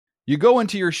You go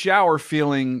into your shower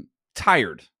feeling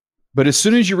tired, but as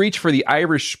soon as you reach for the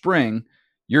Irish Spring,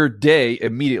 your day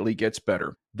immediately gets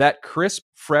better. That crisp,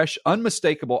 fresh,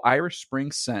 unmistakable Irish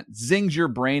Spring scent zings your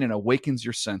brain and awakens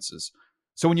your senses.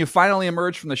 So when you finally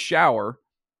emerge from the shower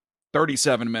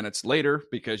 37 minutes later,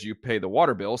 because you pay the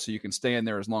water bill so you can stay in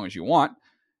there as long as you want,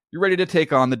 you're ready to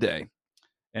take on the day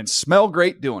and smell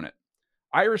great doing it.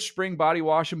 Irish Spring Body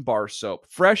Wash and Bar Soap.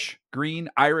 Fresh, green,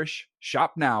 Irish.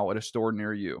 Shop now at a store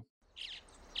near you.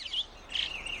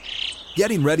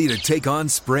 Getting ready to take on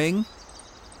spring?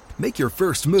 Make your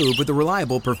first move with the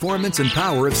reliable performance and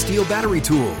power of Steel battery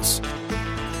tools.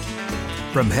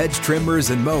 From hedge trimmers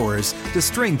and mowers to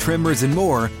string trimmers and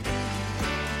more,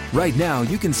 right now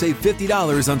you can save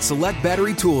 $50 on select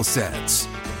battery tool sets.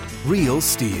 Real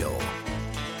Steel.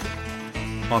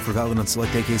 Offer valid on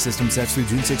select AK system sets through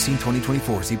June 16,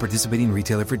 2024. See participating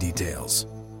retailer for details.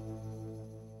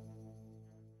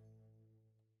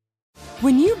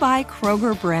 When you buy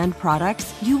Kroger brand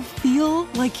products, you feel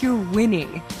like you're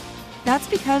winning. That's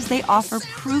because they offer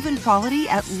proven quality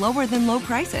at lower than low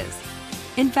prices.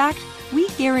 In fact, we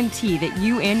guarantee that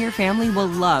you and your family will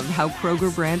love how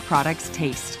Kroger brand products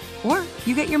taste, or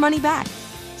you get your money back.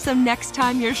 So next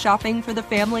time you're shopping for the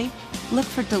family, look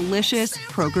for delicious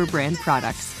Kroger brand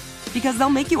products, because they'll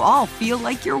make you all feel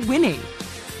like you're winning.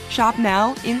 Shop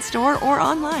now, in-store, or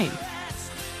online.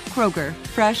 Kroger,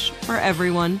 fresh for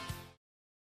everyone.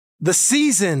 The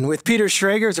Season with Peter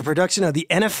Schrager is a production of the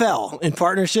NFL in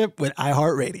partnership with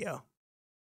iHeartRadio.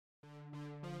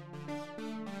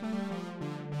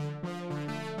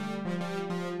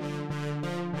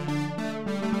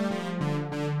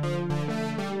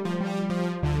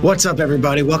 What's up,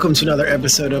 everybody? Welcome to another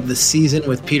episode of The Season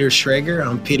with Peter Schrager.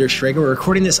 I'm Peter Schrager. We're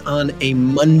recording this on a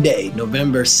Monday,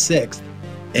 November 6th,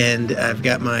 and I've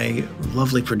got my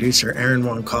lovely producer, Aaron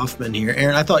Von Kaufman, here.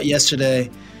 Aaron, I thought yesterday,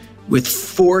 with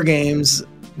 4 games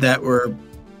that were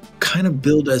kind of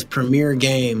billed as premier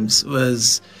games,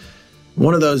 was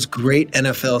one of those great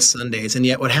NFL Sundays. And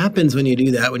yet what happens when you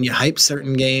do that, when you hype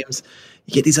certain games,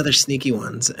 you get these other sneaky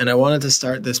ones. And I wanted to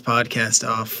start this podcast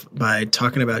off by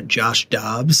talking about Josh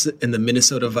Dobbs and the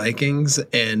Minnesota Vikings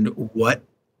and what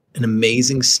an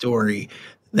amazing story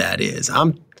that is.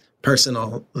 I'm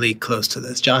personally close to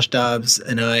this. Josh Dobbs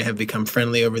and I have become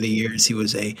friendly over the years. He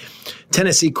was a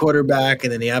Tennessee quarterback,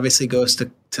 and then he obviously goes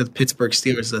to the Pittsburgh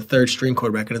Steelers as the third string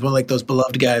quarterback, and is one of like those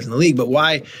beloved guys in the league. But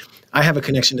why I have a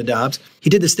connection to Dobbs,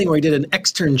 he did this thing where he did an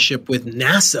externship with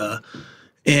NASA,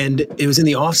 and it was in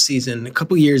the off season a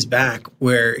couple years back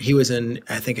where he was in,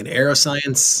 I think, an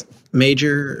aeroscience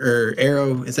major, or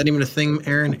aero, is that even a thing,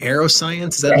 Aaron?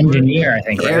 Aeroscience? Is that engineer, I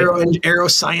think.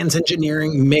 Aeroscience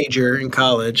engineering major in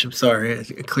college. I'm sorry.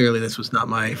 Clearly this was not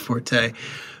my forte.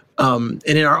 And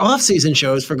in our off-season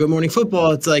shows for Good Morning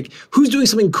Football, it's like, who's doing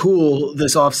something cool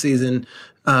this off-season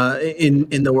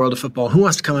in the world of football? Who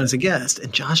wants to come on as a guest?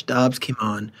 And Josh Dobbs came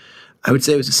on, I would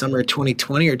say it was the summer of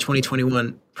 2020 or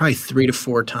 2021, probably 3 to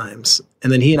 4 times.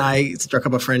 And then he and I struck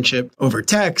up a friendship over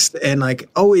text and like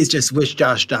always just wish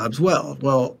Josh Dobbs well.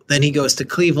 Well, then he goes to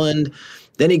Cleveland.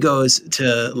 Then he goes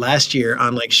to last year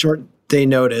on like short day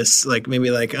notice, like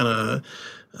maybe like on a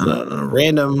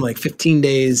random like 15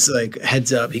 days like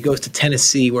heads up. He goes to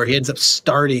Tennessee where he ends up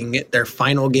starting their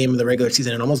final game of the regular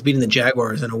season and almost beating the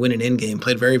Jaguars in a win and in game.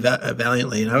 Played very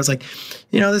valiantly. And I was like,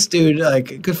 you know, this dude,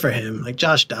 like, good for him. Like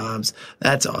Josh Dobbs,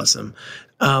 that's awesome.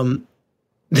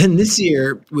 Then this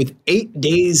year, with 8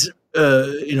 days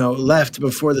left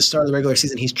before the start of the regular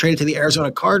season, he's traded to the Arizona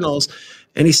Cardinals,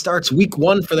 and he starts week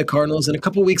 1 for the Cardinals. And a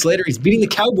couple weeks later, he's beating the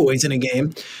Cowboys in a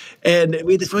game. And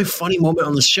we had this really funny moment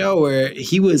on the show where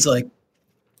he was like,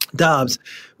 Dobbs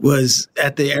was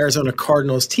at the Arizona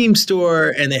Cardinals team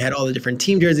store, and they had all the different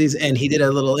team jerseys. And he did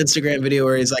a little Instagram video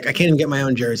where he's like, I can't even get my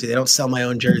own jersey. They don't sell my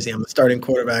own jersey. I'm the starting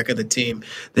quarterback of the team.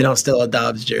 They don't sell a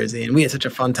Dobbs jersey. And we had such a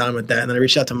fun time with that. And then I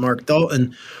reached out to Mark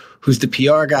Dalton, who's the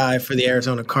PR guy for the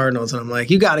Arizona Cardinals. And I'm like,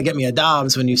 you got to get me a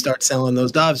Dobbs when you start selling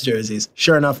those Dobbs jerseys.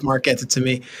 Sure enough, Mark gets it to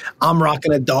me. I'm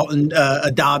rocking a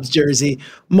Dobbs jersey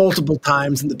multiple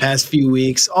times in the past few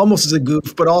weeks, almost as a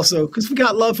goof, but also because we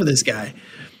got love for this guy.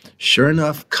 Sure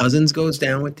enough, Cousins goes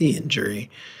down with the injury.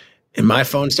 And my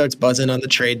phone starts buzzing on the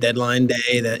trade deadline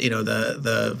day that, you know,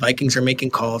 the Vikings are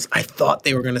making calls. I thought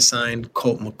they were going to sign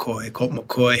Colt McCoy. Colt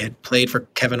McCoy had played for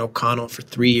Kevin O'Connell for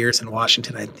 3 years in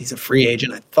Washington. He's a free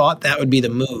agent. I thought that would be the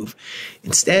move.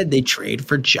 Instead, they trade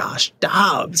for Josh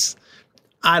Dobbs.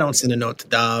 I don't send a note to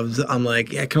Dobbs. I'm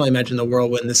like, I can only imagine the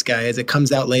whirlwind this guy is. It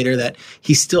comes out later that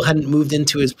he still hadn't moved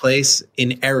into his place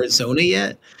in Arizona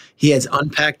yet. He has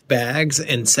unpacked bags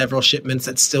and several shipments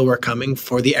that still were coming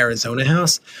for the Arizona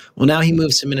house. Well, now he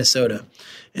moves to Minnesota.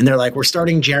 And they're like, we're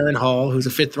starting Jaron Hall, who's a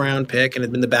 5th-round pick and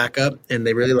has been the backup, and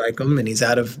they really like him, and he's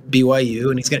out of BYU,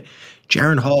 and he's got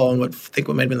Jaron Hall on what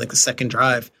might have been like the second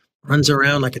drive, runs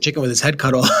around like a chicken with his head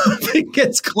cut off. He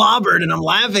gets clobbered, and I'm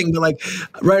laughing, but like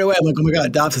right away, I'm like, oh my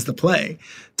God, Dobbs has to play.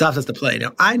 Dobbs has to play.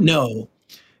 Now, I know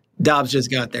Dobbs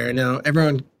just got there. Now,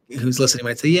 everyone who's listening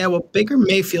might say, yeah, well, Baker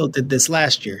Mayfield did this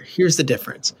last year. Here's the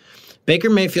difference. Baker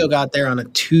Mayfield got there on a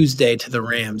Tuesday to the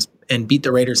Rams and beat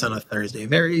the Raiders on a Thursday.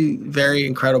 Very, very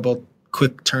incredible,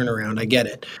 quick turnaround. I get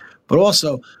it. But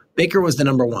also, Baker was the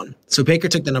number one. So Baker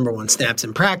took the number one snaps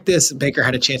in practice. Baker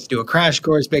had a chance to do a crash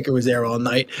course. Baker was there all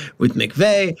night with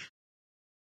McVay.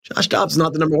 Josh Dobbs is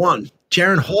not the number one.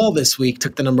 Jaron Hall this week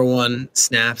took the number one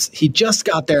snaps. He just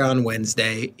got there on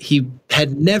Wednesday. He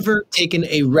had never taken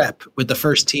a rep with the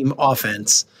first team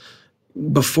offense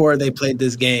before they played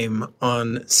this game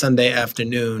on Sunday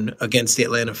afternoon against the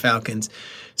Atlanta Falcons.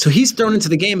 So he's thrown into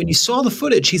the game, and you saw the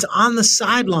footage. He's on the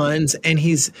sidelines, and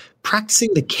he's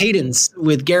practicing the cadence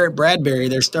with Garrett Bradbury,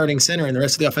 their starting center, and the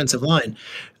rest of the offensive line.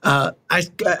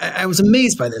 I was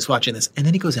amazed by this, watching this. And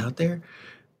then he goes out there.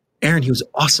 Aaron, he was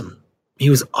awesome. He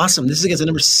was awesome. This is against the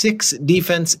number 6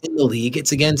 defense in the league.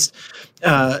 It's against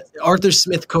Arthur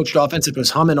Smith coached offense. It was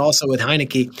humming also with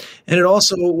Heineke. And it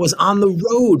also was on the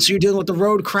road. So you're dealing with the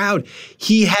road crowd.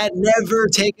 He had never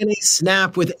taken a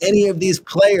snap with any of these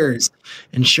players.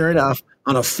 And sure enough,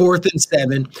 on a 4th and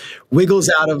 7,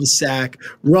 wiggles out of a sack,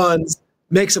 runs,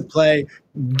 makes a play,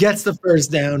 gets the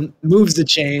first down, moves the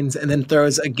chains, and then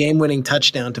throws a game-winning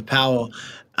touchdown to Powell.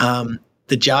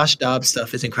 The Josh Dobbs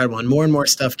stuff is incredible, and more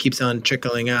stuff keeps on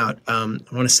trickling out. I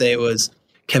want to say it was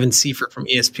Kevin Seifert from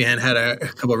ESPN had a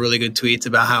couple of really good tweets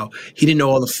about how he didn't know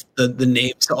all the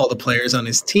names to all the players on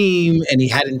his team, and he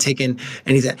hadn't taken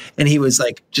and he was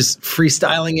like just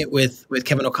freestyling it with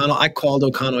Kevin O'Connell. I called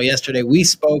O'Connell yesterday. We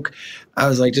spoke. I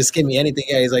was like, just give me anything.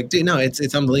 Yeah, he's like, dude, no,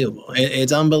 it's unbelievable.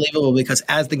 It's unbelievable because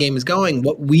as the game is going,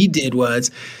 what we did was,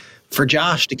 for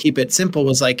Josh, to keep it simple,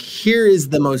 was like, here is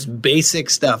the most basic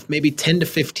stuff, maybe 10 to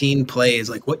 15 plays,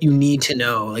 like what you need to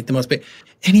know, like the most basic.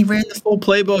 And he ran the full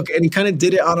playbook, and he kind of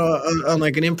did it on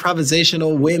like an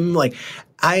improvisational whim. Like,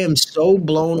 I am so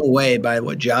blown away by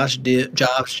what Josh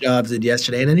Dobbs did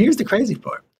yesterday. And then here's the crazy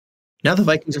part. Now the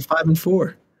Vikings are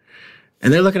 5-4,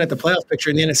 and they're looking at the playoff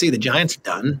picture in the NFC. The Giants are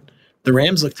done. The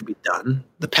Rams look to be done.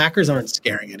 The Packers aren't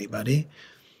scaring anybody.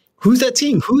 Who's that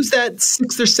team? Who's that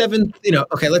 6th or 7th?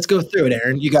 Okay, let's go through it,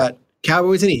 Aaron. You got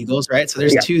Cowboys and Eagles, right? So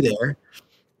there's 2 there.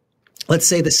 Let's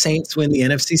say the Saints win the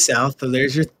NFC South, so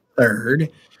there's your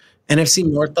 3rd. NFC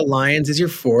North, the Lions is your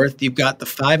 4th. You've got the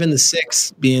 5 and the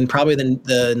 6 being probably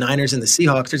the Niners and the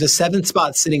Seahawks. There's a 7th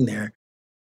spot sitting there.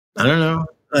 I don't know.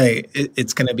 Like,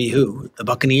 it's going to be who? The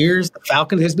Buccaneers? The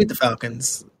Falcons? Who's beat the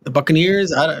Falcons? The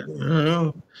Buccaneers? I don't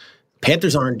know.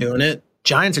 Panthers aren't doing it.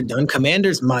 Giants are done.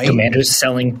 Commanders might. Commanders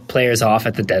selling players off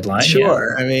at the deadline.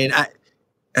 Sure. Yeah. I mean,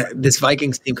 this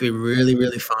Vikings team could be really,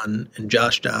 really fun, and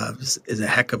Josh Dobbs is a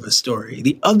heck of a story.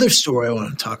 The other story I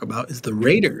want to talk about is the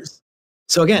Raiders.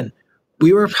 So again,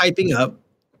 we were hyping up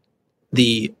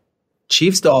the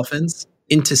Chiefs-Dolphins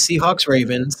into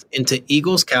Seahawks-Ravens, into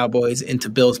Eagles-Cowboys, into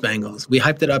Bills-Bengals. We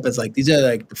hyped it up as like, these are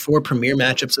like the 4 premier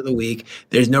matchups of the week.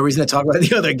 There's no reason to talk about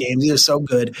the other games. These are so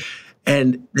good.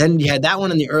 And then you had that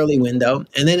one in the early window.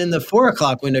 And then in the 4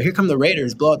 o'clock window, here come the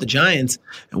Raiders, blow out the Giants.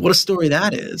 And what a story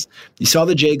that is. You saw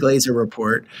the Jay Glazer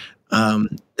report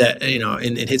that,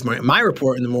 in his morning. My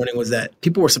report in the morning was that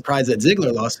people were surprised that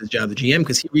Ziegler lost his job, the GM,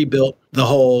 because he rebuilt the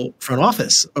whole front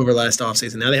office over last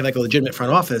offseason. Now they have like a legitimate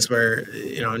front office where,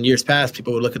 in years past,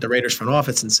 people would look at the Raiders front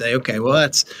office and say, okay, well,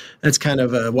 that's kind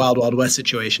of a wild, wild west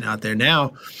situation out there.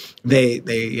 Now they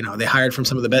hired from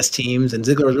some of the best teams, and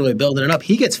Ziegler was really building it up.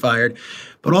 He gets fired.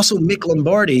 But also Mick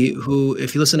Lombardi, who,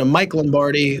 if you listen to Mike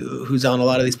Lombardi, who's on a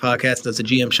lot of these podcasts, does the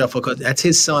GM shuffle, that's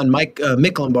his son,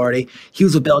 Mick Lombardi. He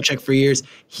was with Belichick for years.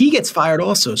 He gets fired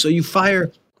also. So you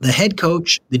fire the head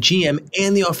coach, the GM,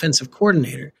 and the offensive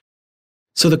coordinator.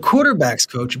 So the quarterback's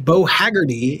coach, Bo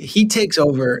Haggerty, he takes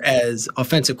over as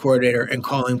offensive coordinator and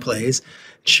calling plays.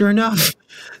 Sure enough,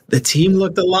 the team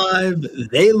looked alive.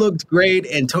 They looked great.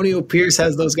 Antonio Pierce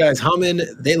has those guys humming.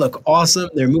 They look awesome.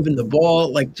 They're moving the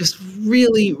ball. Like, just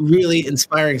really, really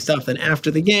inspiring stuff. And after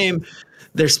the game,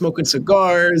 they're smoking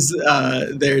cigars.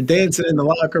 They're dancing in the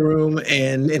locker room.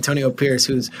 And Antonio Pierce,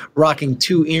 who's rocking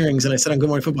 2 earrings, and I said on Good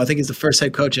Morning Football, I think he's the first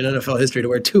head coach in NFL history to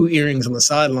wear 2 earrings on the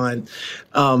sideline.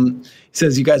 He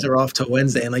says, you guys are off till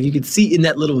Wednesday. And like, you could see in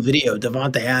that little video,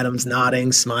 Davante Adams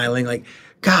nodding, smiling, like,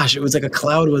 gosh, it was like a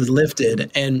cloud was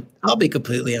lifted. And I'll be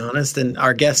completely honest, and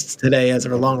our guests today has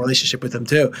a long relationship with him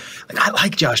too. Like, I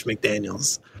like Josh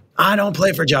McDaniels, I don't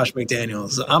play for Josh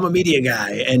McDaniels. I'm a media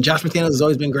guy, and Josh McDaniels has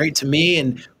always been great to me,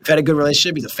 and we've had a good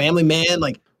relationship. He's a family man.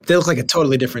 Like, they look like a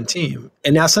totally different team.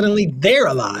 And now suddenly they're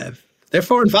alive. They're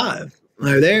 4-5.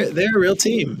 They're a real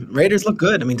team. Raiders look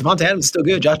good. I mean, Devontae Adams is still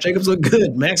good. Josh Jacobs look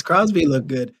good. Max Crosby look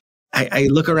good. I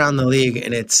look around the league,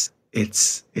 and it's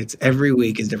every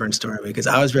week is a different story, because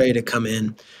I was ready to come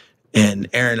in. And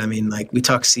Aaron, I mean, like, we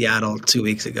talked Seattle 2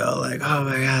 weeks ago, like, oh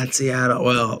my God, Seattle.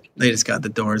 Well, they just got the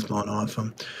doors blown off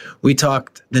them. We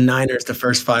talked the Niners the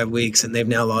first 5 weeks, and they've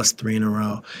now lost 3 in a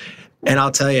row. And I'll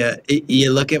tell you,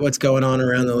 you look at what's going on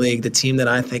around the league, the team that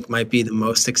I think might be the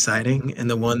most exciting and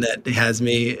the one that has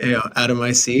me out of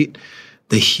my seat,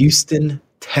 the Houston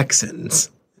Texans.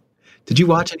 Did you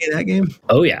watch any of that game?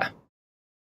 Oh, yeah.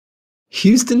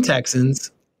 Houston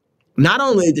Texans. Not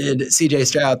only did C.J.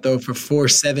 Stroud throw for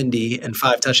 470 and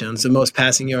 5 touchdowns, the most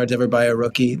passing yards ever by a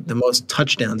rookie, the most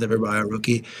touchdowns ever by a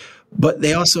rookie, but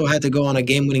they also had to go on a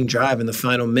game-winning drive in the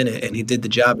final minute, and he did the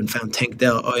job and found Tank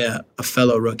Dell, a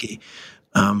fellow rookie,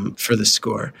 for the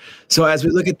score. So as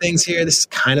we look at things here, this is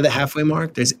kind of the halfway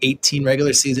mark. There's 18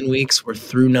 regular season weeks. We're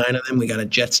through 9 of them. We got a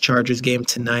Jets-Chargers game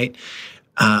tonight.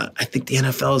 I think the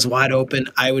NFL is wide open.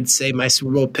 I would say my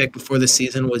Super Bowl pick before the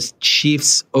season was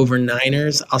Chiefs over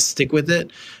Niners. I'll stick with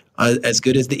it. As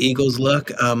good as the Eagles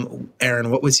look.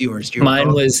 Aaron, what was yours?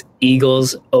 Mine was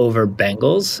Eagles over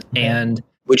Bengals. And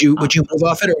would you move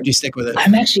off it, or would you stick with it?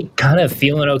 I'm actually kind of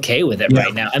feeling okay with it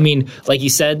right now. I mean, like you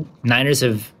said, Niners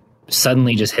have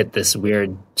suddenly just hit this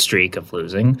weird streak of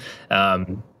losing.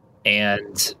 And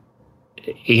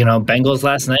Bengals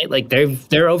last night, like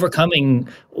they're overcoming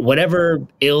whatever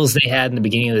ills they had in the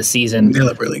beginning of the season. They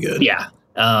look really good. Yeah.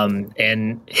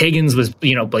 And Higgins was,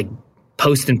 like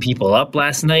posting people up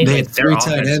last night. They had 3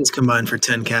 tight ends combined for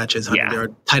 10 catches. There are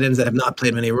tight ends that have not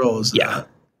played many roles. Yeah.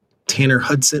 Tanner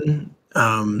Hudson,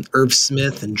 Irv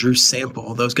Smith, and Drew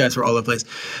Sample. Those guys were all over the place.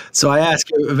 So I ask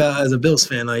you, as a Bills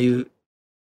fan, are you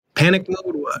panic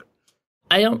mode? What?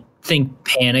 I don't think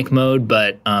panic mode,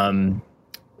 but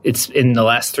it's in the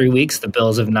last 3 weeks, the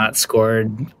Bills have not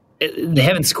scored. They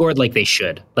haven't scored like they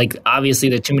should. Like, obviously,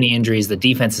 there are too many injuries. The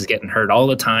defense is getting hurt all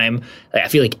the time. Like, I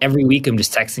feel like every week I'm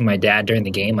just texting my dad during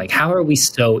the game, like, how are we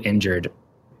so injured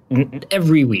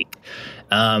every week?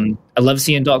 I love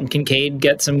seeing Dalton Kincaid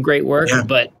get some great work,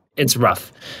 but it's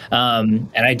rough. And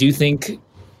I do think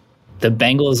the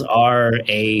Bengals are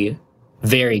a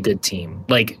very good team.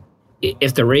 Like,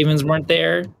 if the Ravens weren't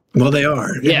there, well, they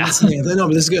are. Yeah. No,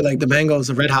 but this is good. Like, the Bengals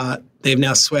are red hot. They've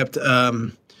now swept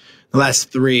the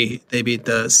last 3. They beat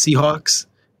the Seahawks.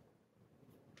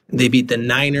 They beat the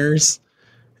Niners.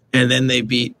 And then they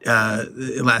beat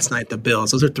last night the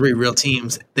Bills. Those are 3 real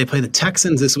teams. They play the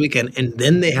Texans this weekend, and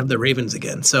then they have the Ravens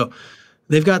again. So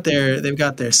they've got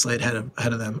their slate ahead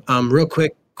of them. Real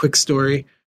quick story.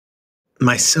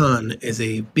 My son is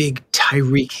a big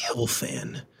Tyreek Hill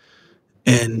fan,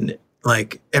 and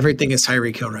like, everything is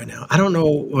Tyreek Hill right now. I don't know,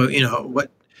 what.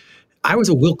 I was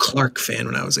a Will Clark fan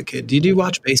when I was a kid. Did you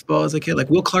watch baseball as a kid? Like,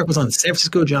 Will Clark was on the San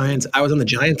Francisco Giants. I was on the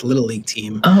Giants Little League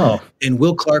team. Oh. And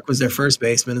Will Clark was their first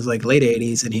baseman. It was like late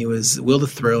 80s, and he was Will the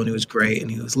Thrill, and he was great, and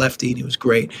he was lefty, and he was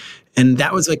great. And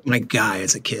that was like my guy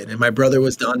as a kid. And my brother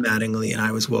was Don Mattingly, and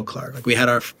I was Will Clark. Like, we had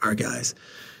our guys.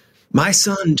 My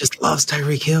son just loves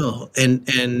Tyreek Hill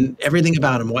and everything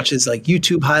about him. Watches like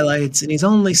YouTube highlights, and he's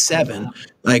only 7,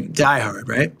 like diehard,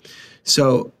 right?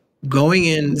 So going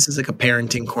in, this is like a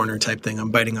parenting corner type thing. I'm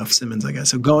biting off Simmons, I guess.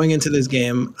 So going into this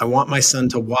game, I want my son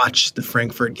to watch the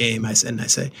Frankfurt game. I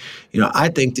say, I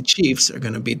think the Chiefs are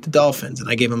going to beat the Dolphins. And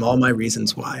I gave him all my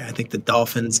reasons why. I think the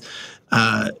Dolphins,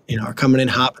 are coming in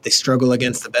hot, but they struggle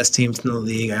against the best teams in the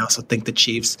league. I also think the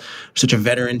Chiefs are such a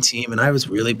veteran team. And I was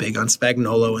really big on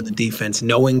Spagnuolo and the defense,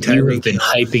 knowing Tyreek. You've been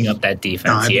hyping up that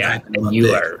defense. And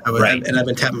you are right. And I've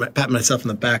been patting myself on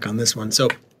the back on this one. So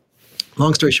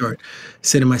long story short, I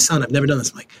say to my son, I've never done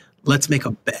this. I'm like, let's make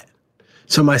a bet.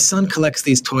 So my son collects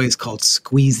these toys called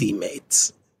Squeezy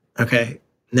Mates. Okay.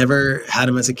 Never had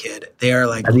them as a kid. They are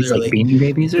like, these like Beanie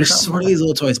Babies or something? Sort of these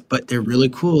little toys, but they're really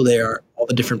cool. They are all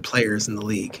the different players in the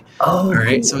league. Oh, all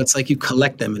right. cool. So it's like you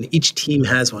collect them, and each team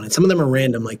has one. And some of them are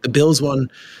random. Like the Bills one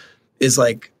is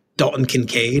like Dalton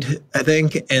Kincaid, I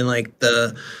think. And like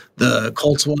the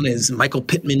Colts one is Michael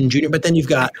Pittman Jr. But then you've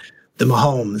got the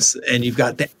Mahomes, and you've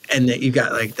got like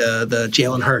the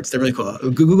Jalen Hurts. They're really cool.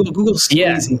 Google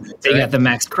Squeezy Mates. They got the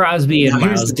Max Crosby and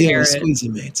Myles Garrett. Squeezy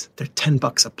Mates. They're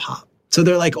 $10 a pop. So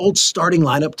they're like old starting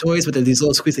lineup toys, but they're these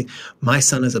little squeezy. My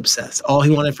son is obsessed. All he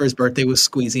wanted for his birthday was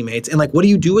Squeezy Mates. And like, what do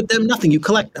you do with them? Nothing. You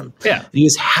collect them. Yeah. And you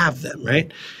just have them,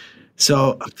 right?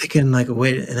 So I'm thinking like,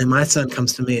 wait. And then my son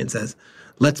comes to me and says,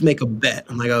 let's make a bet.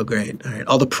 I'm like, oh, great. All right.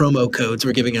 All the promo codes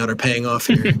we're giving out are paying off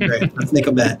here. Great. Let's make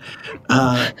a bet.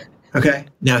 Okay.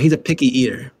 Now, he's a picky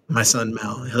eater, my son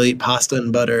Mel. He'll eat pasta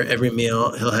and butter every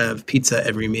meal. He'll have pizza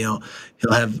every meal.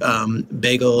 He'll have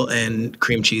bagel and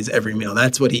cream cheese every meal.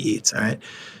 That's what he eats, all right?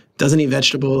 Doesn't eat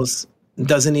vegetables,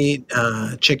 doesn't eat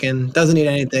chicken, doesn't eat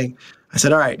anything. I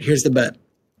said, all right, here's the bet.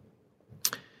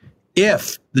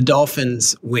 If the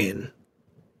Dolphins win,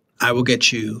 I will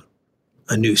get you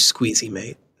a new squeezy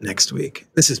mate next week.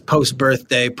 This is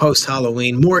post-birthday,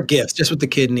 post-Halloween, more gifts, just what the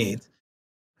kid needs.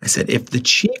 I said, if the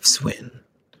Chiefs win,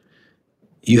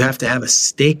 you have to have a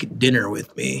steak dinner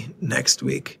with me next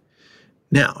week.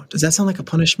 Now, does that sound like a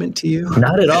punishment to you?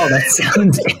 Not at all. That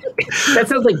sounds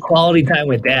like quality time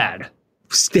with dad.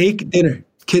 Steak dinner.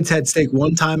 Kid's had steak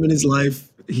one time in his life.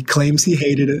 He claims he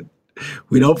hated it.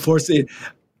 We don't force it.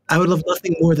 I would love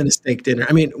nothing more than a steak dinner.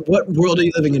 I mean, what world are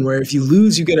you living in where if you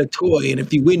lose, you get a toy, and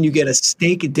if you win, you get a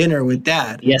steak dinner with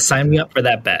dad? Yeah, sign me up for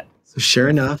that bet. So sure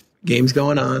enough, game's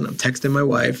going on. I'm texting my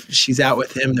wife. She's out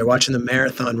with him. They're watching the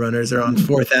marathon runners. They're on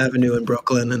 4th Avenue in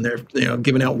Brooklyn, and they're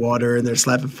giving out water, and they're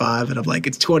slapping 5. And I'm like,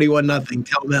 it's 21-0.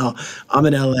 Tell Mel I'm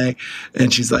in LA.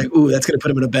 And she's like, ooh, that's going to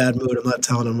put him in a bad mood. I'm not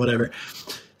telling him, whatever.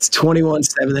 It's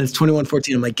 21-7, then it's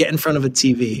 21-14. I'm like, get in front of a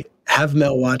TV. Have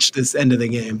Mel watch this end of the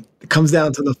game. It comes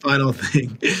down to the final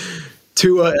thing.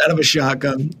 Tua out of a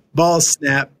shotgun. Ball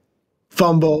snap.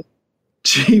 Fumble.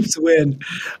 Chiefs win.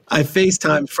 I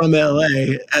FaceTime from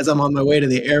LA as I'm on my way to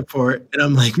the airport, and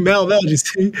I'm like, Mel, did you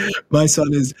see? My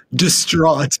son is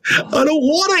distraught. I don't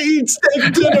want to eat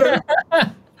steak dinner.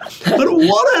 I don't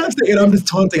want to have steak. And I'm just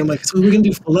taunting. I'm like, so we're going to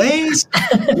do fillets?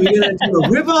 We're going to do a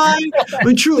ribeye? I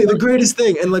mean, truly, the greatest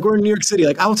thing. And like, we're in New York City.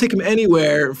 Like, I will take him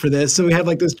anywhere for this. So we have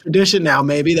like this tradition now,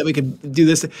 maybe, that we could do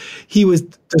this. He was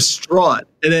distraught.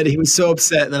 And then he was so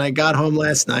upset. And then I got home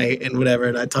last night and whatever.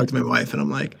 And I talked to my wife, and I'm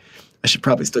like, I should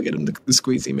probably still get him the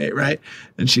squeezy mate, right?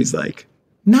 And she's like,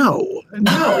 no.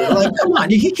 Like, come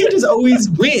on, he can't just always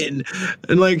win.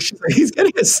 And like, she's like, he's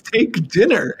getting a steak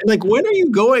dinner. And like, when are you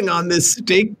going on this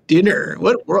steak dinner?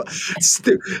 What world?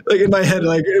 Like in my head,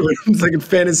 like it's like in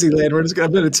Fantasyland,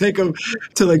 I'm going to take him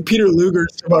to like Peter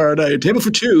Luger's tomorrow night. Table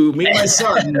for 2, me and my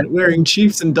son wearing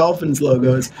Chiefs and Dolphins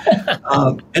logos.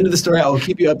 End of the story. I will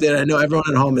keep you updated. I know everyone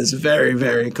at home is very,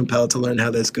 very compelled to learn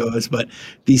how this goes, but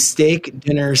the steak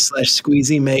dinner /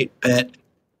 squeezy mate bet.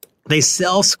 They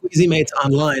sell squeezy mates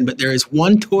online, but there is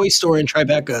one toy store in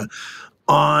Tribeca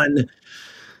on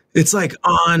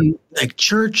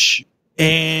Church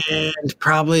and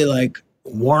probably like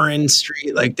Warren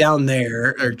Street, like down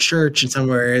there, or Church and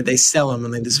somewhere. They sell them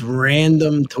in like this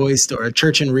random toy store,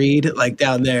 Church and Reed, like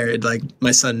down there. Like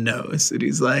my son knows, and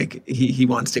he's like, he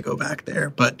wants to go back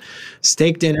there. But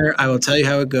steak dinner, I will tell you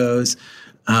how it goes.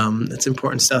 It's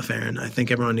important stuff, Aaron. I think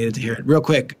everyone needed to hear it. Real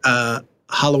quick,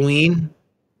 Halloween.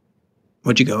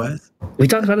 What'd you go with? We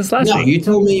talked about this last week. No, you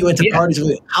told me you went to parties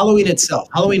with Halloween itself.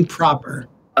 Halloween proper.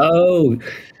 Oh,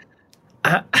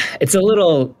 it's a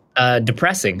little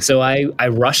depressing. So I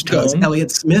rushed home.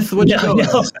 Elliott Smith? What'd you go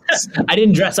with? I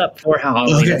didn't dress up for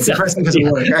Halloween. Okay, depressing because of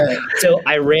work. All right. So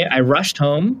I rushed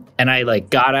home, and I like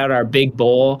got out our big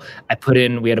bowl.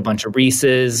 We had a bunch of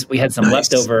Reese's. We had some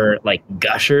leftover like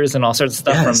Gushers and all sorts of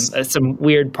stuff from some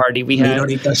weird party we had. You don't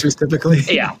eat Gushers typically?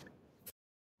 Yeah.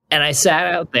 And I sat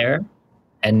out there,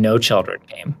 and no children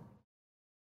came.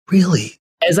 Really?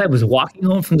 As I was walking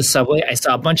home from the subway, I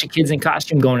saw a bunch of kids in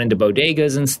costume going into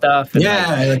bodegas and stuff. And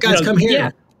guys, come here.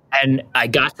 Yeah. And I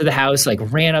got to the house, like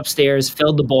ran upstairs,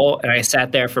 filled the bowl, and I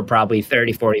sat there for probably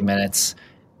 30, 40 minutes.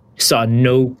 Saw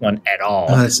no one at all.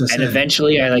 Oh, that's so sad. And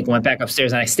eventually I like went back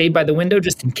upstairs, and I stayed by the window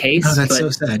just in case. Oh, that's so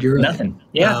sad. You're right. Nothing.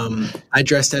 Yeah. I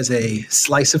dressed as a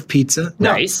slice of pizza.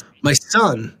 Nice. No, my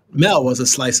son, Mel, was a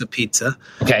slice of pizza.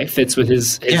 Okay. Fits with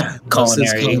his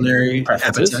culinary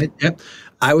appetite. Yep.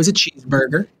 I was a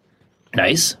cheeseburger.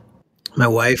 Nice. My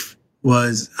wife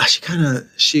was,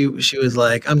 she was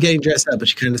like, I'm getting dressed up, but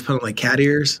she kind of just put on like cat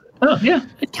ears. Oh, yeah.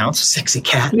 It counts. Sexy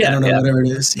cat. Yeah, I don't know, whatever it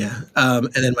is. Yeah.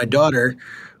 And then my daughter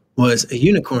was a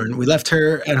unicorn. We left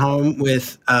her at home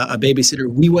with a babysitter.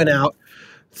 We went out,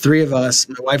 3 of us.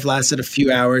 My wife lasted a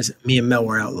few hours. Me and Mel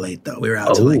were out late, though. We were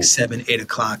out till like 7, 8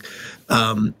 o'clock.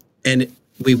 And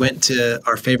we went to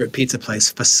our favorite pizza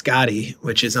place, Foscati,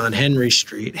 which is on Henry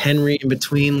Street. Henry in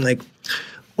between like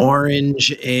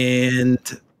Orange and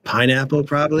Pineapple,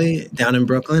 probably, down in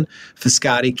Brooklyn.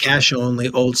 Foscati, cash only,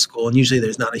 old school. And usually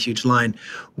there's not a huge line.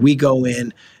 We go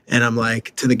in, and I'm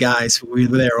like, to the guys, we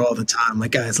were there all the time,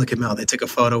 like, guys, look at Mel. They took a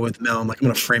photo with Mel. I'm like, I'm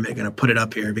going to frame it. I'm going to put it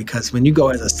up here, because when you go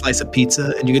as a slice of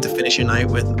pizza and you get to finish your night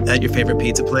at your favorite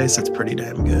pizza place, that's pretty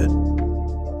damn good.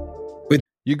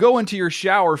 You go into your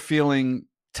shower feeling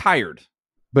tired,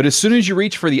 But as soon as you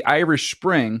reach for the Irish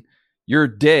Spring, your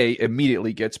day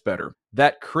immediately gets better.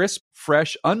 That crisp,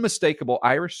 fresh, unmistakable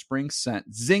Irish Spring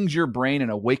scent zings your brain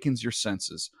and awakens your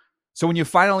senses. So when you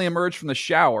finally emerge from the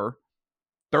shower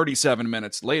 37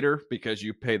 minutes later, because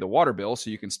you pay the water bill so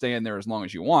you can stay in there as long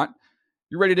as you want,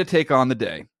 you're ready to take on the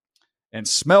day and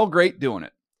smell great doing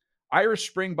it. Irish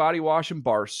Spring Body Wash and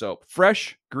Bar Soap.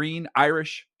 Fresh, green,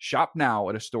 Irish. Shop now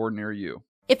at a store near you.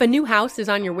 If a new house is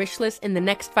on your wish list in the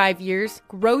next 5 years,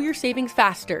 grow your savings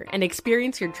faster and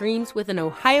experience your dreams with an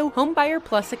Ohio Homebuyer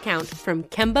Plus account from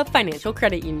Kemba Financial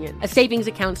Credit Union. A savings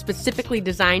account specifically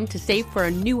designed to save for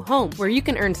a new home, where you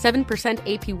can earn 7%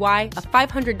 APY,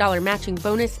 a $500 matching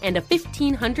bonus, and a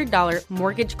 $1,500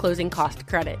 mortgage closing cost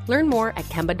credit. Learn more at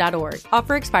Kemba.org.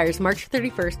 Offer expires March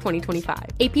 31st, 2025.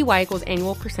 APY equals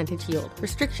annual percentage yield.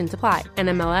 Restrictions apply.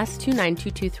 NMLS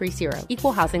 292230.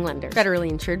 Equal housing lender. Federally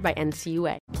insured by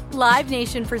NCUA. Live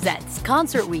Nation presents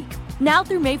Concert Week. Now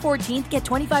through May 14th, get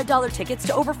 $25 tickets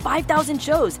to over 5,000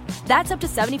 shows. That's up to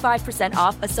 75%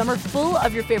 off a summer full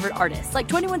of your favorite artists like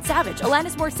 21 Savage,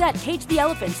 Alanis Morissette, Cage the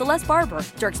Elephant, Celeste Barber,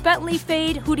 Dierks Bentley,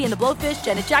 Fade, Hootie and the Blowfish,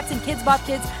 Janet Jackson, Kids Bop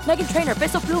Kids, Meghan Trainor,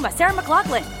 Peso Pluma, Sarah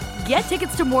McLachlan. Get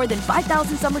tickets to more than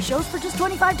 5,000 summer shows for just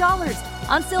 $25.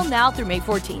 On sale now through May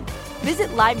 14th. Visit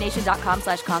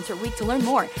livenation.com/Concert Week to learn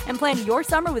more and plan your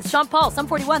summer with Sean Paul, Sum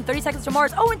 41, 30 Seconds to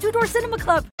Mars, and Two Door Cinema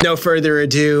Club. No further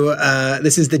ado,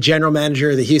 this is the general manager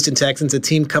of the Houston Texans, a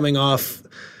team coming off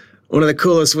one of the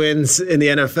coolest wins in the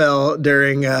NFL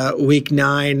during Week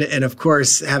 9, and of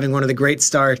course, having one of the great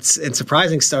starts and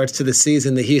surprising starts to the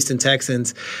season, the Houston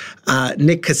Texans.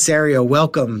 Nick Caserio,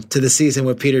 welcome to the season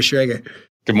with Peter Schrager.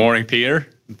 Good morning, Peter.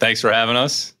 Thanks for having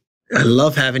us. I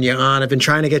love having you on. I've been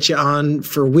trying to get you on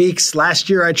for weeks. Last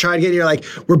year, I tried getting you, like,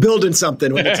 we're building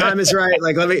something. When the time is right,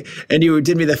 like, and you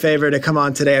did me the favor to come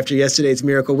on today after yesterday's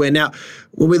miracle win. Now,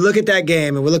 when we look at that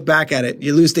game and we look back at it,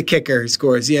 you lose the kicker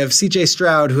scores. You have C.J.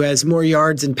 Stroud, who has more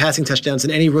yards and passing touchdowns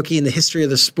than any rookie in the history of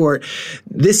the sport.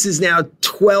 This is now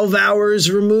 12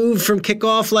 hours removed from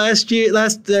kickoff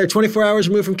 24 hours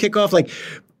removed from kickoff. Like,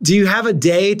 do you have a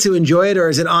day to enjoy it, or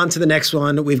is it on to the next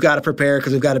one? We've got to prepare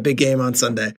because we've got a big game on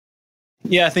Sunday.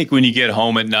 Yeah, I think when you get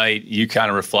home at night, you kind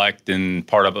of reflect, and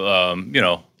part of, a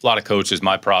lot of coaches,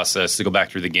 my process to go back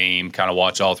through the game, kind of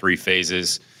watch all three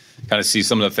phases, kind of see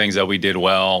some of the things that we did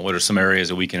well, what are some areas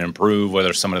that we can improve, what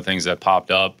are some of the things that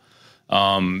popped up.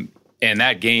 And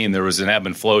that game, there was an ebb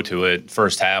and flow to it.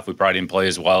 First half, we probably didn't play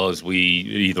as well as we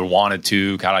either wanted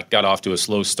to, kind of got off to a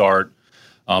slow start,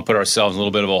 put ourselves in a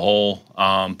little bit of a hole.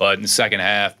 But in the second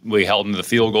half, we held into the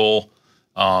field goal.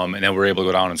 And then we were able to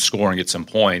go down and score and get some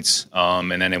points. And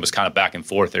then it was kind of back and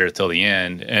forth there till the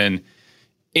end. And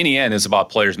in the end, it's about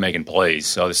players making plays.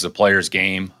 So this is a players'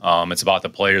 game. It's about the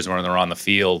players when they're on the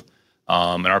field.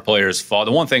 And our players fought.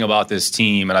 The one thing about this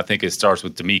team, and I think it starts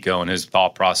with D'Amico and his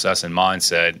thought process and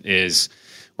mindset, is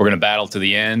we're going to battle to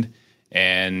the end,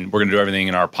 and we're going to do everything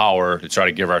in our power to try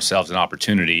to give ourselves an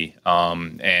opportunity.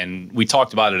 And we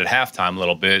talked about it at halftime a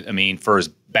little bit. I mean, for as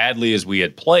badly as we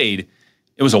had played,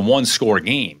 it was a one-score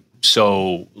game.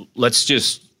 So let's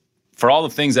just, for all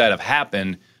the things that have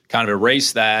happened, kind of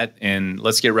erase that, and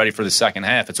let's get ready for the second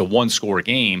half. It's a one-score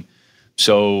game.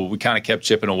 So we kind of kept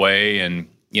chipping away, and,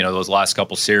 those last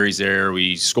couple series there,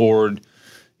 we scored.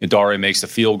 Daria makes the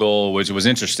field goal, which was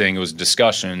interesting. It was a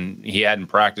discussion. He hadn't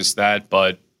practiced that,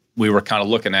 but we were kind of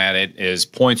looking at it as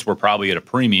points were probably at a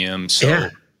premium. So yeah.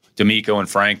 D'Amico and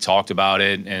Frank talked about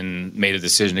it and made a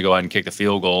decision to go ahead and kick the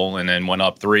field goal, and then went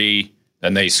up 3.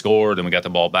 Then they scored, and we got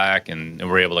the ball back, and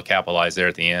were able to capitalize there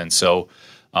at the end. So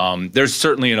there's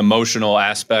certainly an emotional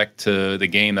aspect to the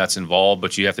game that's involved,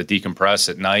 but you have to decompress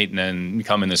at night, and then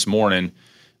come in this morning.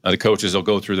 The coaches will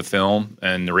go through the film,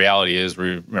 and the reality is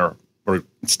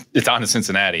it's on to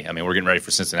Cincinnati. I mean, we're getting ready for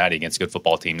Cincinnati against a good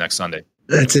football team next Sunday.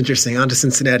 That's interesting. On to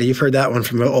Cincinnati. You've heard that one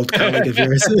from an old colleague of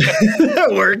yours.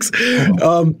 That works.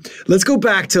 Let's go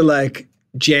back to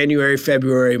January,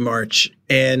 February, March.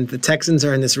 And the Texans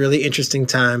are in this really interesting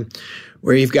time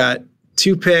where you've got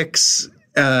 2 picks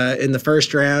in the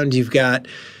first round. You've got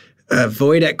a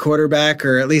void at quarterback,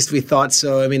 or at least we thought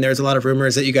so. I mean, there's a lot of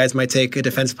rumors that you guys might take a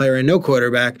defensive player and no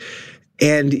quarterback.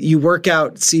 And you work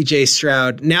out C.J.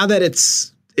 Stroud. Now that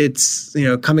it's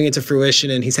coming into fruition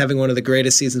and he's having one of the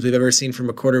greatest seasons we've ever seen from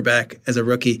a quarterback as a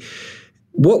rookie,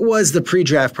 what was the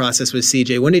pre-draft process with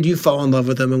CJ? When did you fall in love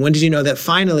with him? And when did you know that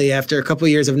finally, after a couple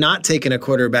of years of not taking a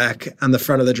quarterback on the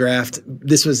front of the draft,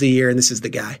 this was the year and this is the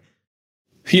guy?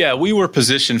 Yeah, we were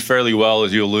positioned fairly well,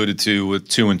 as you alluded to, with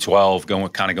 2 and 12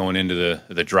 going into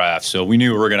the draft. So we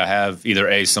knew we were going to have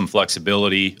either some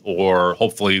flexibility, or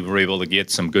hopefully we were able to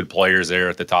get some good players there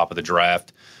at the top of the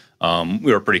draft.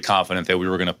 We were pretty confident that we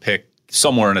were going to pick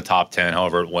somewhere in the top 10,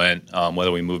 however it went,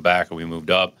 whether we moved back or we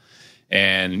moved up.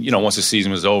 And, once the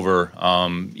season was over,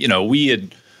 we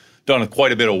had done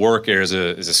quite a bit of work there as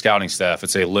a scouting staff. I'd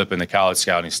say Lip and the college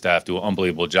scouting staff do an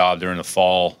unbelievable job during the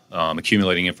fall,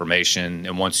 accumulating information.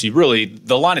 And once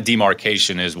the line of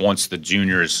demarcation is once the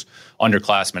juniors,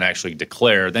 underclassmen actually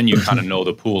declare, then you kind of know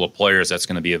the pool of players that's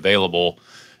going to be available.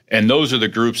 And those are the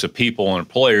groups of people and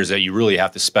players that you really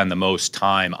have to spend the most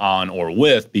time on or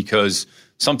with, because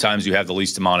sometimes you have the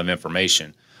least amount of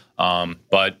information.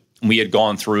 But we had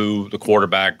gone through the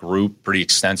quarterback group pretty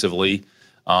extensively.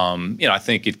 I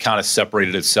think it kind of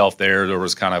separated itself there. There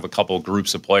was kind of a couple of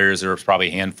groups of players. There was probably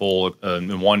a handful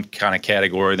in one kind of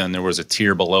category. Then there was a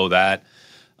tier below that.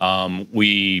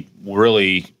 We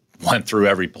really went through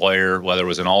every player, whether it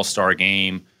was an all-star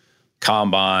game,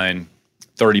 combine,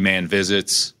 30-man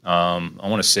visits. I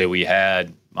want to say we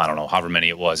had, I don't know, however many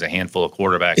it was, a handful of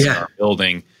quarterbacks in our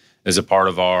building as a part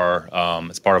of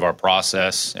our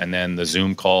process, and then the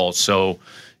Zoom calls. So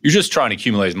you're just trying to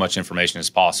accumulate as much information as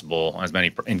possible,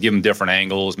 and give them different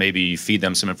angles. Maybe you feed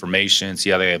them some information, see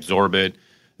how they absorb it,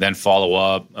 then follow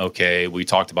up. Okay, we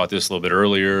talked about this a little bit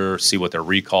earlier, see what their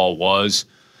recall was.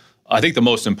 I think the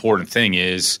most important thing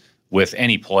is with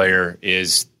any player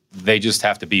is they just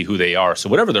have to be who they are. So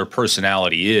whatever their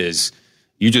personality is,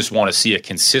 you just want to see a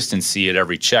consistency at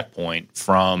every checkpoint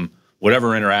from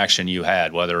whatever interaction you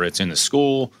had, whether it's in the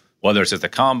school, whether it's at the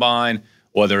combine,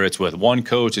 whether it's with one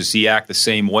coach. Does he act the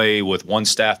same way with one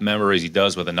staff member as he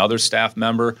does with another staff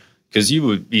member? Because you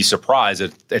would be surprised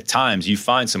at times you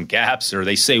find some gaps, or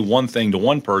they say one thing to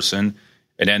one person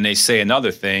and then they say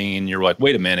another thing, and you're like,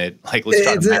 wait a minute, like let's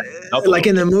try to like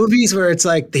in the movies where it's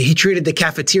like he treated the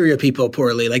cafeteria people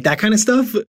poorly, like that kind of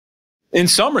stuff. In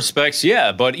some respects,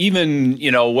 yeah. But even,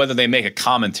 whether they make a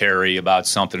commentary about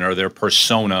something, or their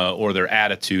persona or their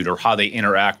attitude or how they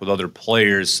interact with other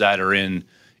players that are in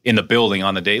the building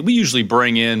on the day. We usually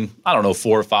bring in, 4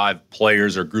 or 5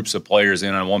 players or groups of players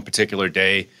in on one particular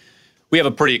day. We have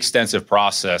a pretty extensive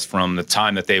process from the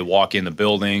time that they walk in the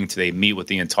building to they meet with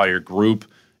the entire group.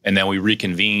 And then we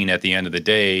reconvene at the end of the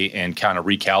day and kind of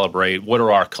recalibrate what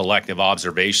are our collective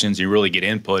observations. You really get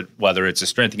input, whether it's a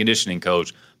strength and conditioning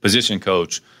coach, position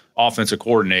coach, offensive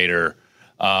coordinator,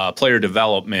 player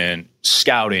development,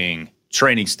 scouting,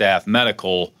 training staff,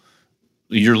 medical.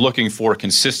 You're looking for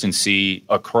consistency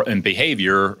in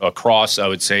behavior across, I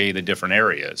would say, the different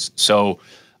areas. So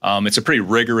it's a pretty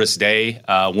rigorous day.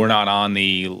 We're not on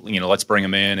the, let's bring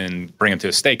them in and bring them to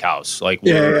a steakhouse.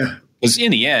 Because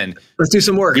in the end, let's do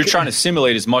some work. You're trying to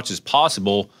simulate as much as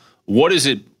possible. What is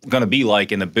it going to be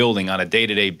like in the building on a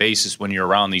day-to-day basis when you're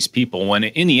around these people? When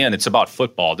in the end, it's about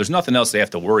football. There's nothing else they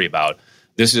have to worry about.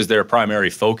 This is their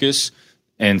primary focus,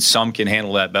 and some can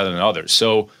handle that better than others.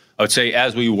 So I would say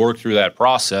as we work through that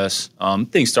process,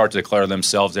 things start to declare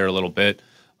themselves there a little bit.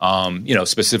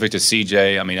 Specific to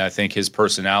CJ, I think his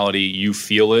personality, you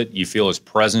feel it. You feel his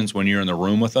presence when you're in the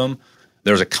room with him.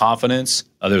 There's a confidence,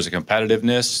 there's a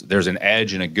competitiveness, there's an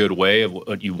edge in a good way of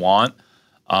what you want.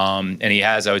 And he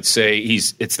has, I would say,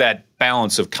 it's that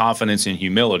balance of confidence and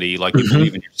humility, like you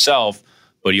believe in yourself,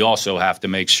 but you also have to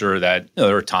make sure that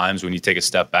there are times when you take a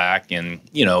step back and,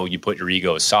 you put your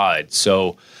ego aside.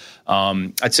 So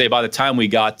I'd say by the time we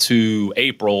got to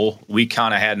April, we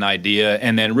kind of had an idea.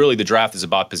 And then really the draft is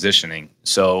about positioning.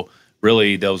 So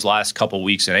really those last couple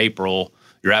weeks in April,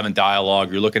 you're having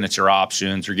dialogue, you're looking at your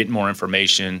options, you're getting more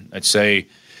information. I'd say,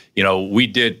 we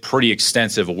did pretty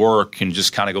extensive work and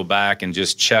just kind of go back and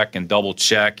just check and double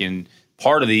check. And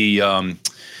part of the,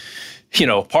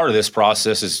 part of this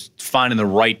process is finding the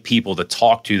right people to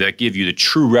talk to that give you the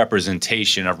true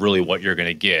representation of really what you're going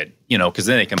to get, because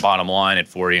then they can bottom line it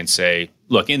for you and say,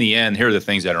 look, in the end, here are the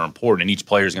things that are important, and each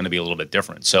player is going to be a little bit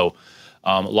different. So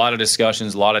a lot of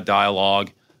discussions, a lot of dialogue.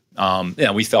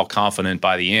 We felt confident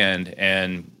by the end,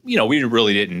 and we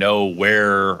really didn't know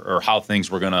where or how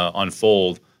things were going to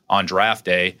unfold on draft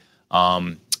day.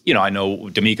 I know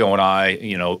D'Amico and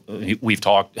I, we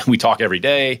talk every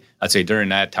day. I'd say during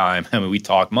that time, we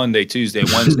talk Monday, Tuesday,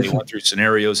 Wednesday, went through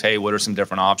scenarios. Hey, what are some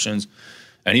different options?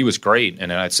 And he was great.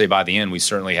 And then I'd say by the end, we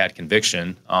certainly had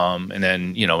conviction. And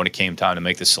then, when it came time to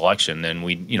make the selection, then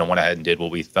we, went ahead and did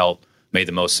what we felt made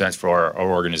the most sense for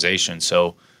our organization.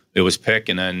 So it was pick,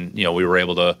 and then, we were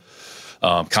able to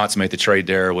consummate the trade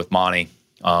there with Monty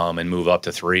and move up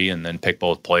to 3 and then pick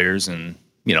both players. And,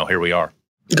 here we are.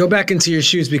 Go back into your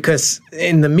shoes, because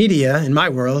in the media, in my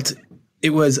world,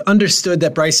 it was understood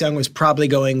that Bryce Young was probably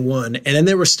going 1. And then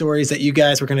there were stories that you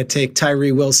guys were going to take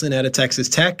Tyree Wilson out of Texas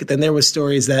Tech. Then there was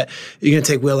stories that you're going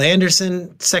to take Will Anderson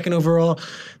 2nd overall.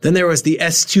 Then there was the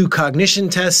S2 cognition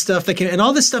test stuff that came, and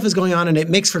all this stuff is going on, and it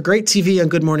makes for great TV on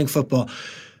Good Morning Football.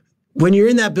 When you're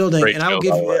in that building, Great and show, I'll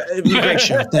give you a great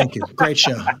show. Thank you. Great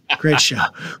show. Great show.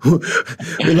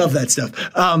 We love that stuff.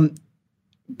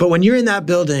 But when you're in that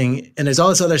building and there's all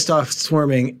this other stuff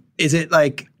swarming, is it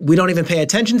like we don't even pay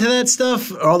attention to that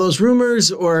stuff, all those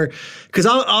rumors? Or because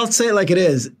I'll say it like it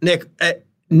is, Nick,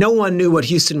 no one knew what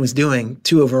Houston was doing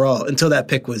 2 overall until that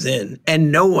pick was in.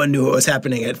 And no one knew what was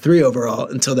happening at 3 overall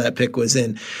until that pick was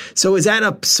in. So is that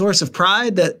a source of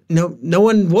pride that no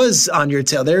one was on your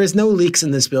tail? There is no leaks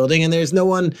in this building and there's no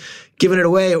one giving it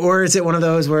away. Or is it one of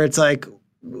those where it's like,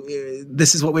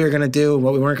 this is what we were going to do,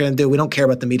 what we weren't going to do. We don't care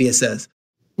what the media says.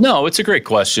 No, it's a great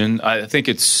question. I think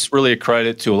it's really a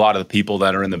credit to a lot of the people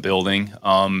that are in the building.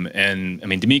 And I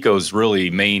mean, D'Amico's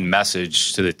really main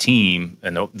message to the team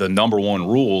and the number one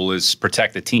rule is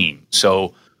protect the team.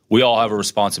 So we all have a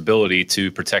responsibility to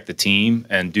protect the team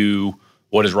and do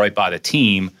what is right by the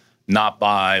team, not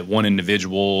by one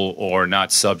individual or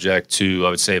not subject to,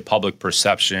 I would say, public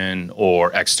perception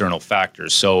or external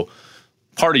factors. So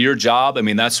part of your job, I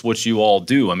mean, that's what you all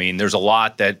do. I mean, there's a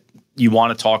lot that you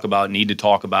want to talk about, need to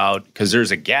talk about, because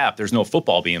there's a gap. There's no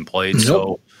football being played. Nope.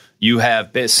 So you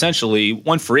have essentially,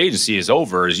 when free agency is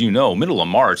over, as you know, middle of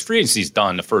March, free agency is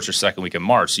done the 1st or 2nd week of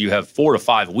March. So you have 4 to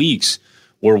 5 weeks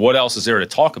where what else is there to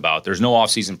talk about? There's no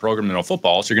offseason program, no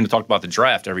football. So you're going to talk about the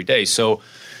draft every day. So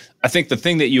I think the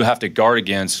thing that you have to guard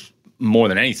against more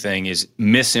than anything is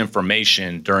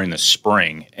misinformation during the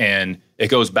spring. And it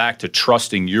goes back to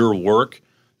trusting your work,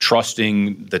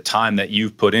 trusting the time that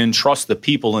you've put in, trust the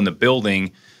people in the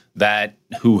building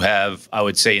who have, I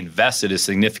would say, invested a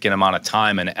significant amount of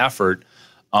time and effort,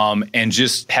 and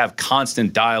just have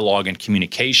constant dialogue and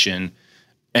communication.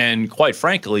 And quite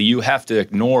frankly, you have to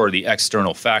ignore the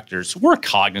external factors. We're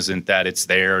cognizant that it's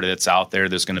there, that it's out there.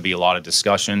 There's going to be a lot of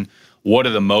discussion. What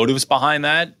are the motives behind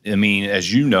that? I mean,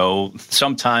 as you know,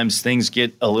 sometimes things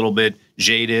get a little bit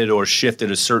jaded or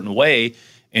shifted a certain way,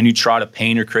 and you try to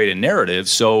paint or create a narrative.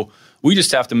 So we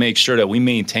just have to make sure that we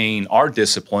maintain our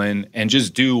discipline and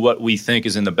just do what we think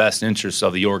is in the best interest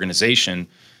of the organization.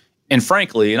 And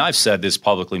frankly, and I've said this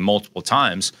publicly multiple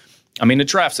times, I mean, the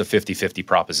draft's a 50-50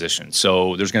 proposition.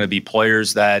 So there's going to be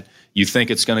players that you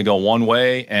think it's going to go one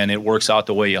way and it works out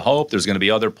the way you hope. There's going to be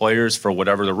other players, for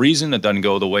whatever the reason, that doesn't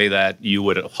go the way that you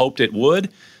would have hoped it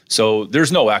would. So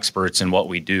there's no experts in what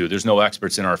we do. There's no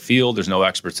experts in our field. There's no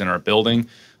experts in our building.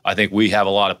 I think we have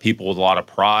a lot of people with a lot of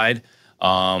pride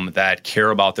that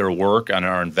care about their work and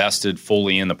are invested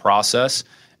fully in the process.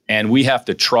 And we have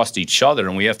to trust each other,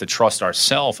 and we have to trust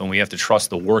ourselves, and we have to trust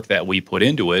the work that we put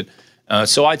into it.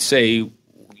 So I'd say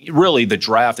really the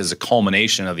draft is a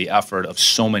culmination of the effort of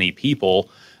so many people.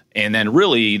 And then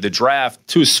really the draft,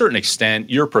 to a certain extent,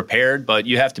 you're prepared, but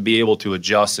you have to be able to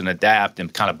adjust and adapt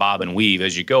and kind of bob and weave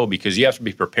as you go, because you have to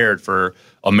be prepared for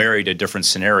a myriad of different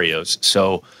scenarios.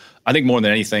 So I think more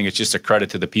than anything, it's just a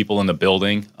credit to the people in the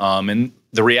building. And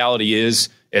the reality is,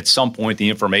 at some point, the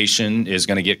information is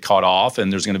going to get cut off,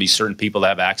 and there's going to be certain people that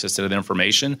have access to that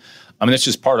information. I mean, that's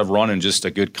just part of running just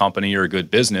a good company or a good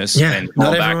business. Yeah, and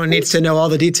not everyone needs to know all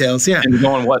the details. Yeah, and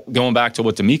going back to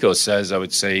what D'Amico says, I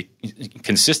would say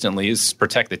consistently is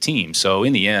protect the team. So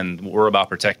in the end, we're about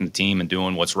protecting the team and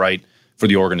doing what's right for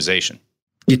the organization.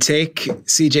 You take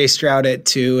C.J. Stroud at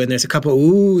 2, and there's a couple of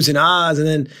oohs and ahs, and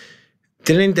then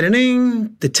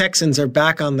the Texans are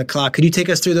back on the clock. Could you take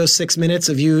us through those 6 minutes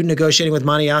of you negotiating with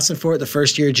Monty Ossenfort, the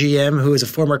first-year GM, who is a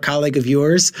former colleague of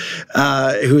yours,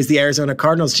 who is the Arizona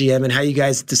Cardinals GM, and how you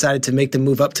guys decided to make the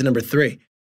move up to number 3?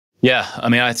 Yeah, I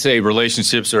mean, I'd say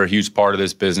relationships are a huge part of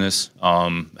this business.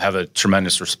 Have a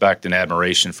tremendous respect and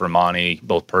admiration for Monty,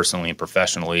 both personally and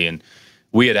professionally. And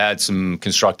we had some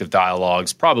constructive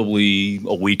dialogues probably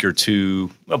a week or two,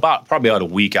 probably about a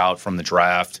week out from the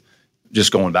draft,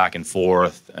 just going back and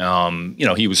forth.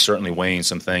 He was certainly weighing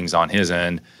some things on his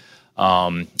end.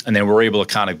 And then we're able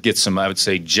to kind of get some, I would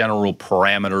say, general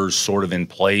parameters sort of in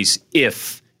place.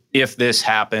 If this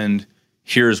happened,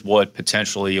 here's what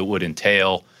potentially it would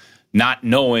entail, not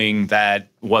knowing that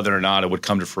whether or not it would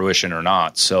come to fruition or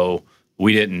not. So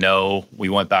we didn't know. We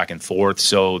went back and forth.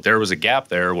 So there was a gap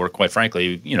there where, quite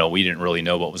frankly, we didn't really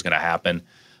know what was going to happen.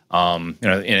 And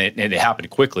it happened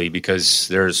quickly because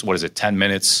there's, 10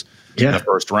 minutes in the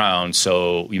first round.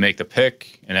 So we make the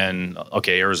pick, and then,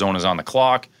 okay, Arizona's on the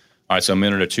clock. All right, so a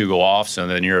minute or two go off. So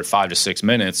then you're at 5 to 6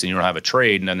 minutes, and you don't have a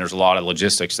trade. And then there's a lot of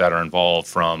logistics that are involved,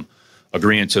 from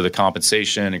agreeing to the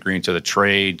compensation, agreeing to the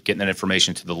trade, getting that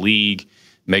information to the league,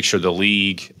 make sure the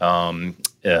league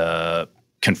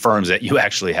confirms that you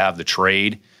actually have the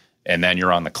trade, and then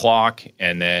you're on the clock,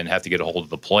 and then have to get a hold of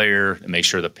the player and make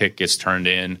sure the pick gets turned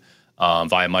in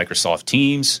via Microsoft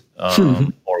Teams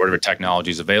or whatever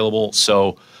technology is available.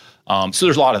 So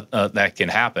there's a lot of that can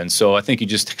happen. So I think you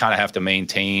just kind of have to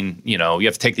maintain, you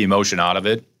have to take the emotion out of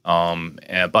it.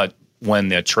 But when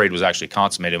the trade was actually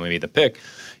consummated, when we made the pick,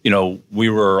 we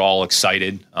were all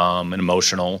excited and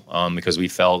emotional because we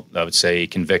felt, I would say,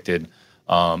 convicted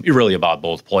really about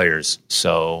both players.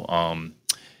 So,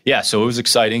 so it was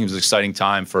exciting. It was an exciting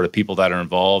time for the people that are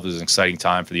involved. It was an exciting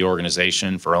time for the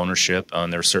organization, for ownership,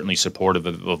 and they're certainly supportive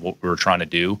of what we were trying to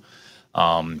do.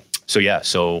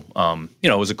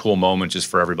 It was a cool moment just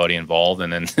for everybody involved.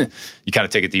 And then you kind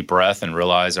of take a deep breath and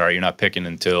realize, all right, you're not picking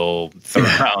until third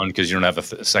round because you don't have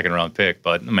a second round pick.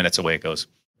 But that's the way it goes.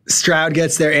 Stroud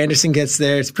gets there, Anderson gets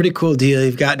there. It's a pretty cool deal.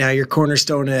 You've got now your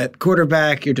cornerstone at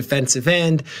quarterback, your defensive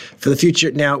end for the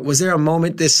future. Now, was there a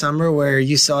moment this summer where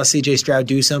you saw C.J. Stroud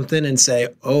do something and say,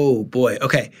 oh boy,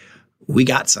 okay, we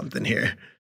got something here?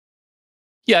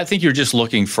 Yeah, I think you're just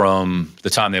looking from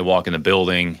the time they walk in the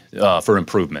building for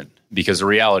improvement, because the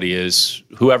reality is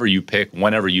whoever you pick,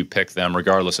 whenever you pick them,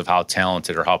 regardless of how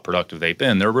talented or how productive they've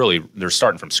been, they're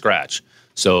starting from scratch.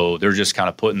 So they're just kind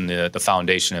of putting the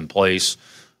foundation in place,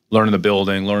 learning the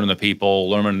building, learning the people,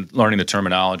 learning the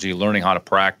terminology, learning how to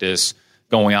practice,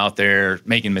 going out there,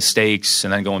 making mistakes,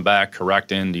 and then going back,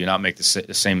 correcting. Do you not make the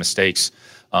same mistakes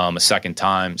a second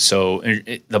time? So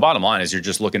the bottom line is you're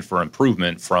just looking for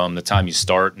improvement from the time you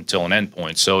start until an end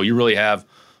point. So you really have,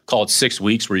 call it 6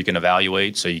 weeks where you can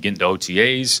evaluate. So you get into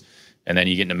OTAs, and then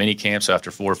you get into mini camp. So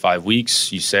after 4 or 5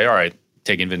 weeks, you say, all right,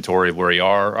 take inventory of where you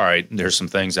are. All right, there's some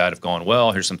things that have gone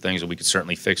well. Here's some things that we could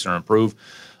certainly fix or improve.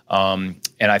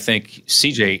 And I think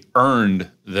CJ earned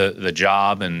the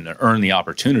job and earned the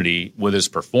opportunity with his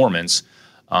performance.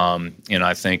 And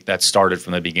I think that started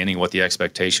from the beginning what the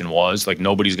expectation was. Like,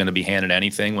 nobody's going to be handed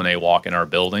anything when they walk in our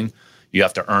building. You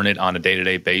have to earn it on a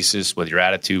day-to-day basis with your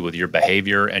attitude, with your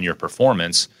behavior, and your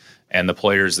performance. And the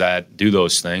players that do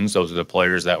those things, those are the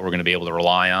players that we're going to be able to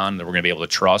rely on, that we're going to be able to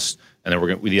trust, and that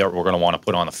we're going to want to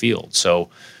put on the field. So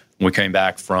when we came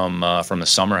back from the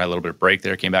summer, had a little bit of break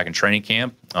there, came back in training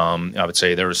camp, I would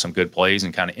say there was some good plays,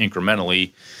 and kind of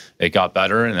incrementally it got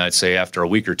better. And I'd say after a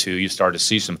week or two, you start to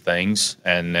see some things,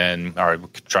 and then, all right, we'll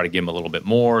try to give him a little bit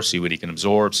more, see what he can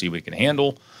absorb, see what he can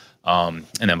handle. And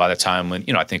then by the time when,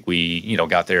 I think we,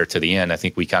 got there to the end, I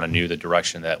think we kind of knew the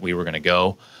direction that we were going to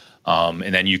go.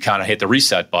 And then you kind of hit the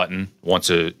reset button once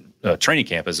a training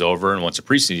camp is over and once a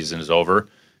preseason is over,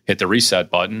 hit the reset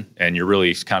button, and you're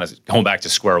really kind of going back to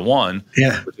square one,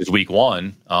 which is week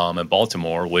one in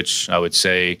Baltimore, which I would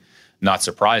say, not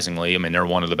surprisingly, they're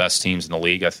one of the best teams in the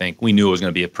league. I think we knew it was going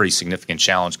to be a pretty significant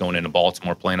challenge going into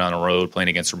Baltimore, playing on the road, playing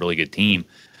against a really good team.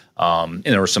 And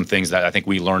there were some things that I think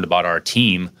we learned about our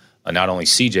team, not only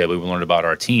CJ, but we learned about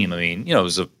our team. It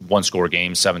was a one-score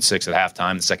game, 7-6 at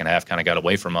halftime. The second half kind of got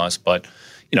away from us, but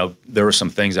there were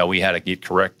some things that we had to get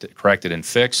corrected and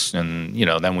fixed. And,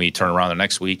 then we turn around the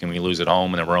next week and we lose at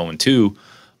home, and then we're 0-2.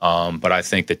 But I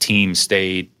think the team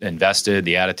stayed invested.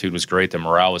 The attitude was great. The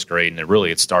morale was great. And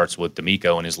it starts with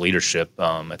D'Amico and his leadership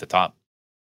at the top.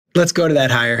 Let's go to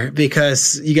that hire,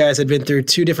 because you guys had been through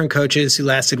two different coaches who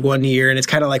lasted 1 year. And it's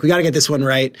kind of like, we got to get this one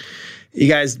right. You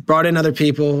guys brought in other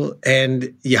people,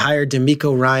 and you hired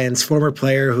D'Amico Ryans, former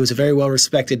player who's a very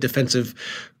well-respected defensive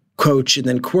coach and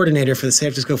then coordinator for the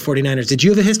San Francisco 49ers. Did you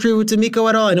have a history with D'Amico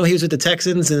at all? I know he was with the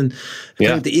Texans and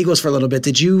with the Eagles for a little bit.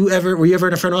 Were you ever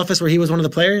in a front office where he was one of the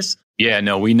players? Yeah,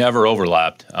 no, we never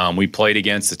overlapped. We played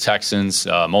against the Texans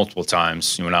multiple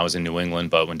times when I was in New England,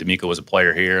 but when D'Amico was a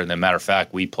player here, and then matter of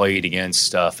fact, we played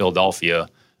against Philadelphia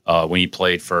when he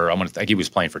played for, I think he was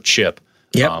playing for Chip.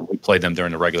 Yep. We played them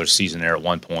during the regular season there at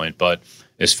one point, but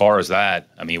as far as that,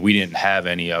 we didn't have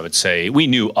any, I would say, we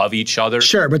knew of each other.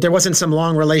 Sure, but there wasn't some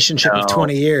long relationship of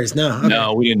 20 years. No. Okay.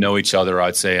 No, we didn't know each other,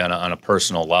 I'd say, on a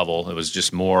personal level. It was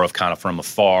just more of kind of from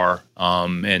afar.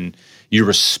 And you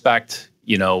respect,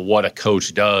 what a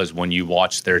coach does when you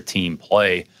watch their team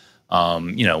play.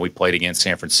 We played against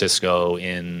San Francisco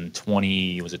in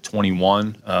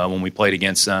 21 when we played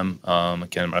against them.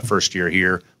 Again, my first year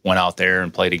here, went out there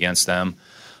and played against them.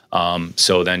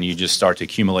 So then you just start to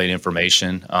accumulate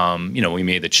information. We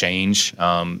made the change.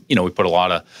 We put a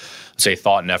lot of, say,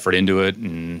 thought and effort into it.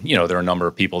 And, there are a number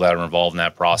of people that are involved in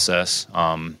that process.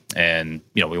 And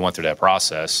we went through that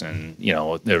process, and,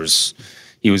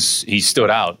 he stood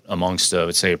out amongst, I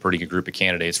would say, a pretty good group of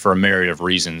candidates for a myriad of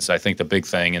reasons. I think the big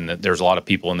thing, and there's a lot of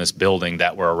people in this building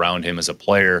that were around him as a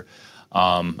player.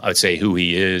 I would say who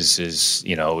he is,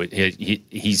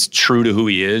 he's true to who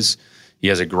he is. He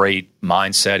has a great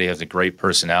mindset. He has a great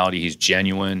personality. He's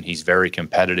genuine. He's very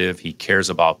competitive. He cares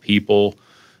about people.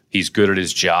 He's good at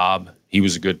his job. He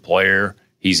was a good player.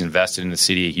 He's invested in the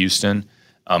city of Houston,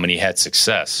 and he had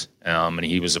success. And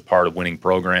he was a part of winning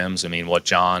programs. I mean, what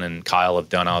John and Kyle have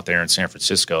done out there in San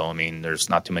Francisco, I mean, there's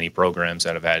not too many programs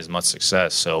that have had as much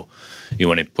success. So,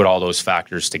 when you put all those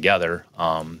factors together,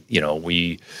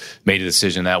 we made a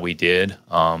decision that we did.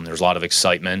 There's a lot of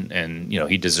excitement, and,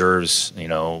 he deserves,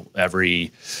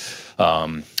 every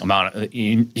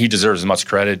he deserves as much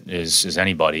credit as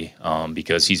anybody,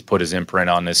 because he's put his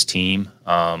imprint on this team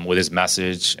with his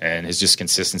message and his just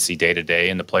consistency day to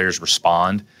day, and the players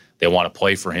respond. They want to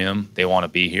play for him. They want to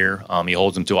be here. He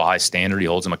holds them to a high standard. He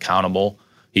holds them accountable.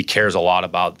 He cares a lot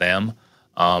about them.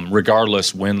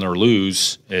 Regardless, win or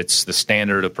lose, it's the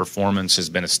standard of performance has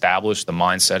been established. The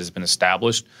mindset has been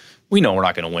established. We know we're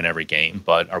not going to win every game,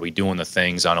 but are we doing the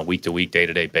things on a week-to-week,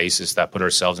 day-to-day basis that put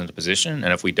ourselves into position?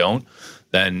 And if we don't,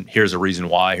 then here's a reason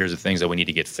why. Here's the things that we need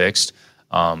to get fixed.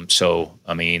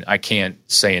 I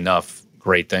can't say enough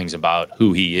great things about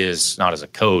who he is, not as a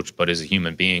coach, but as a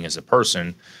human being, as a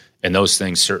person. And those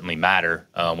things certainly matter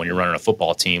when you're running a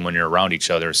football team, when you're around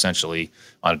each other essentially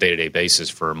on a day-to-day basis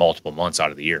for multiple months out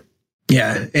of the year.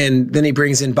 Yeah, and then he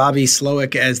brings in Bobby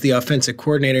Slowick as the offensive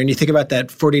coordinator. And you think about that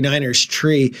 49ers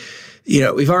tree,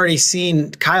 we've already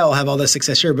seen Kyle have all the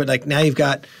success here, but now you've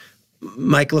got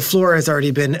Mike LaFleur has already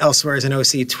been elsewhere as an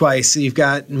OC twice. So you've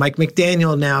got Mike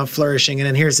McDaniel now flourishing, and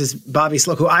then here's this Bobby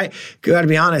Slowick, who I got to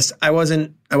be honest, I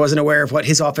wasn't aware of what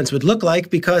his offense would look like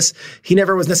because he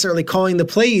never was necessarily calling the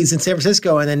plays in San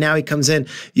Francisco, and then now he comes in.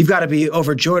 You've got to be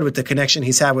overjoyed with the connection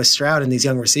he's had with Stroud and these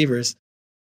young receivers.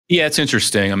 Yeah, it's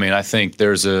interesting. I think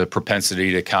there's a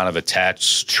propensity to kind of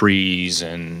attach trees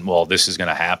and, well, this is going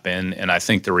to happen. And I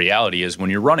think the reality is when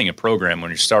you're running a program,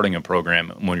 when you're starting a program,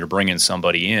 when you're bringing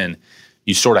somebody in,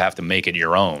 you sort of have to make it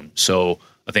your own. So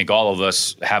I think all of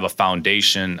us have a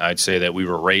foundation, I'd say, that we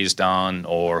were raised on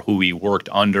or who we worked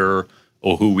under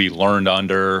or who we learned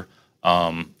under,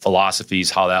 philosophies,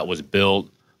 how that was built.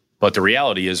 But the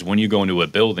reality is when you go into a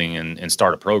building and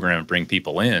start a program and bring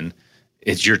people in,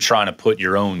 you're trying to put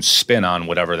your own spin on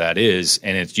whatever that is,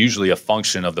 and it's usually a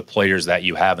function of the players that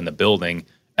you have in the building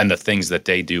and the things that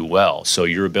they do well. So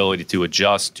your ability to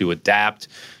adjust, to adapt,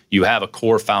 you have a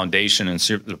core foundation and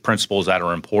the principles that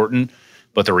are important,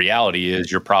 but the reality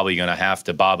is you're probably going to have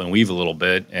to bob and weave a little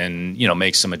bit and,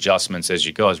 make some adjustments as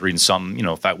you go. I was reading something,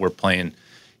 in fact, we're playing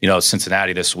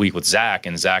Cincinnati this week with Zach,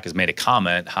 and Zach has made a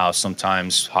comment how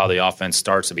sometimes how the offense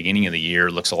starts at the beginning of the year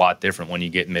looks a lot different when you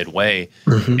get midway.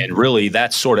 Mm-hmm. And really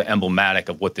that's sort of emblematic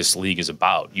of what this league is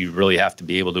about. You really have to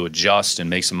be able to adjust and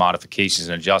make some modifications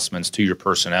and adjustments to your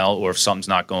personnel, or if something's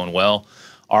not going well,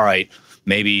 all right,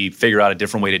 maybe figure out a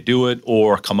different way to do it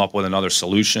or come up with another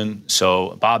solution.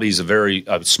 So Bobby's a very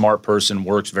smart person,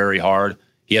 works very hard.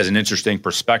 He has an interesting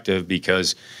perspective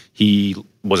because he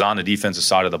was on the defensive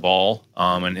side of the ball.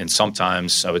 And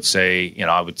sometimes I would say,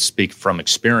 I would speak from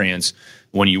experience,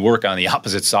 when you work on the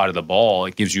opposite side of the ball,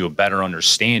 it gives you a better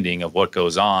understanding of what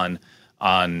goes on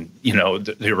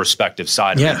the respective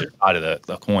side of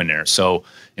the coin there. So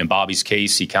in Bobby's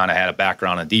case, he kind of had a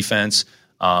background in defense.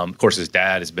 Of course, his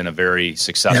dad has been a very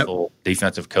successful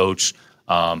defensive coach.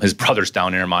 His brother's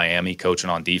down there in Miami coaching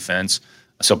on defense.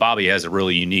 So Bobby has a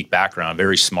really unique background,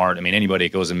 very smart. Anybody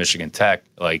that goes to Michigan Tech,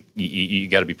 you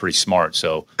got to be pretty smart.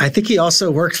 So I think he also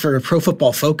worked for Pro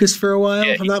Football Focus for a while,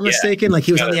 if I'm not mistaken.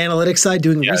 He was on the analytics side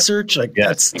doing research.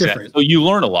 That's different. So you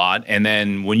learn a lot. And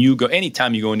then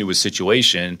anytime you go into a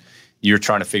situation, you're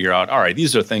trying to figure out, all right,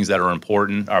 these are things that are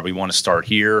important. All right, we want to start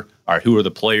here. All right, who are the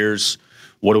players?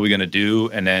 What are we going to do?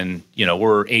 And then,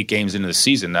 we're 8 games into the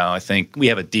season now. I think we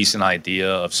have a decent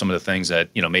idea of some of the things that,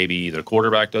 maybe either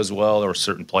quarterback does well or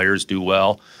certain players do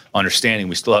well, understanding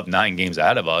we still have 9 games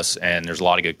ahead of us, and there's a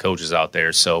lot of good coaches out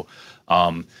there. So,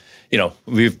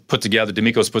 D'Amico's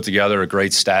put together a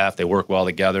great staff. They work well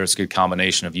together. It's a good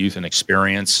combination of youth and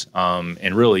experience.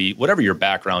 And really, whatever your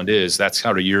background is, that's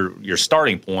kind of your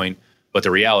starting point. But the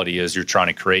reality is you're trying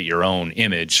to create your own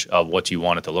image of what you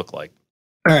want it to look like.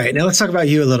 All right, now let's talk about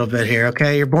you a little bit here,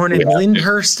 okay? You're born in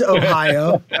Lyndhurst,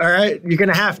 Ohio, all right? You're going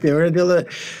to have to. We're going to do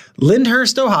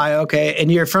Lyndhurst, Ohio, okay?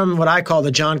 And you're from what I call the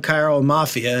John Carroll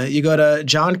Mafia. You go to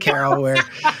John Carroll, where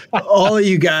all of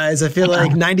you guys, I feel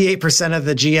like 98% of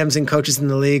the GMs and coaches in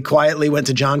the league quietly went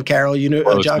to John Carroll.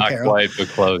 John not Carroll. Quite, but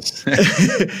close.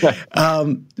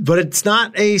 But it's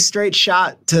not a straight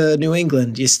shot to New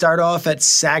England. You start off at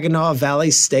Saginaw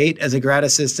Valley State as a grad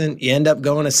assistant. You end up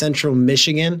going to Central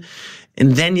Michigan.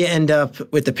 And then you end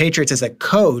up with the Patriots as a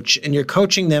coach, and you're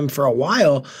coaching them for a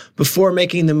while before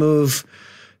making the move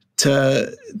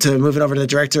to moving over to the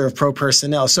director of pro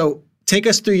personnel. So take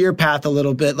us through your path a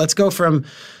little bit. Let's go from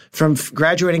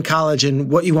graduating college and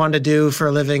what you wanted to do for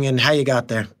a living and how you got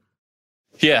there.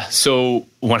 Yeah. So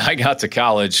when I got to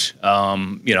college,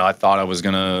 I thought I was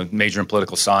going to major in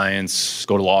political science,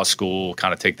 go to law school,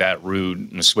 kind of take that route,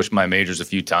 and switch my majors a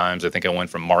few times. I think I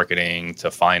went from marketing to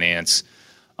finance.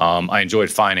 I enjoyed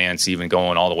finance, even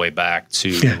going all the way back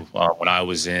to when I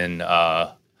was in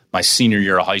my senior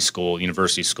year of high school,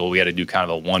 university school. We had to do kind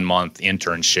of a 1-month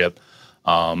internship.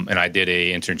 And I did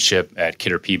a internship at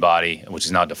Kidder Peabody, which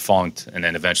is now defunct, and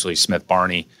then eventually Smith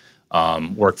Barney.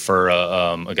 Worked for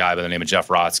a guy by the name of Jeff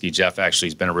Rotsky. Jeff actually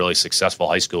has been a really successful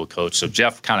high school coach. So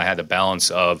Jeff kind of had the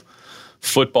balance of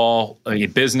football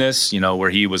business, where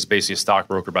he was basically a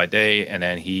stockbroker by day, and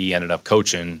then he ended up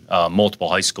coaching multiple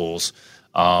high schools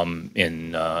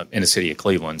in the city of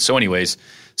Cleveland. So anyways,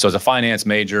 so as a finance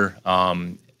major,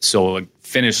 so I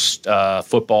finished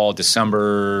football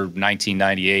December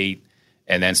 1998.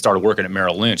 And then started working at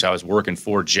Merrill Lynch. I was working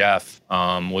for Jeff,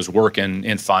 was working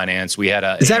in finance. We had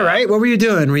Is that right? What were you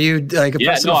doing? Were you like a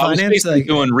personal finance? I was basically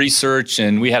doing research,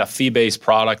 and we had a fee-based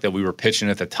product that we were pitching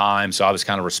at the time. So I was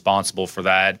kind of responsible for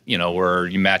that, where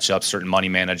you match up certain money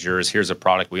managers. Here's a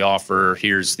product we offer.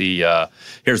 Here's the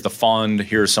fund.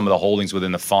 Here's some of the holdings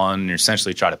within the fund. And you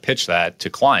essentially try to pitch that to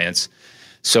clients.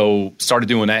 So started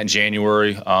doing that in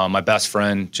January. My best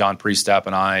friend, John Priestap,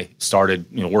 and I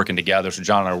started working together. So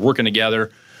John and I were working together,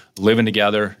 living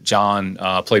together. John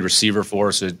played receiver for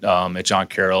us at John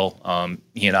Carroll.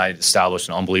 He and I established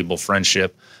an unbelievable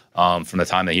friendship from the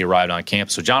time that he arrived on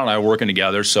campus. So John and I were working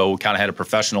together, so we kind of had a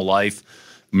professional life,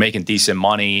 making decent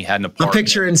money, had an apartment. I'm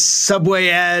picturing Subway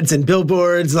ads and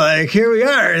billboards like, here we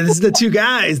are. This is the two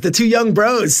guys, the two young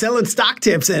bros selling stock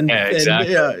tips.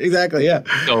 Exactly.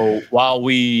 So while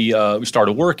we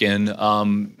started working,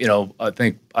 I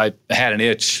think I had an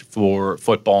itch for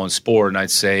football and sport. And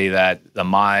I'd say that the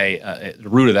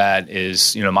root of that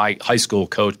is, my high school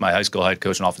head coach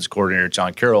and offensive coordinator,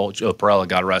 John Carroll, Joe Perella,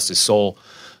 God rest his soul,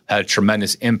 had a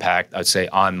tremendous impact, I'd say,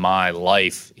 on my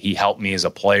life. He helped me as a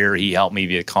player. He helped me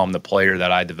become the player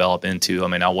that I developed into. I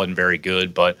mean, I wasn't very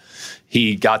good, but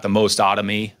he got the most out of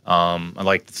me. I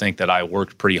like to think that I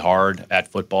worked pretty hard at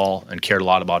football and cared a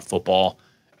lot about football,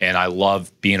 and I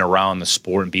loved being around the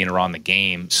sport and being around the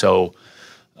game. So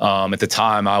at the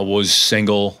time, I was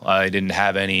single. I didn't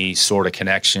have any sort of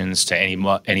connections to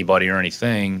anybody or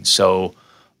anything. So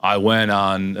I went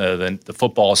on the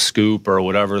football scoop or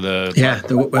whatever the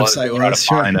website was, to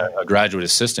find a graduate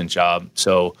assistant job.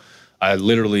 So I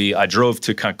drove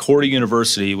to Concordia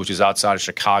University, which is outside of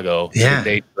Chicago. Took a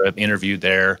day trip, interviewed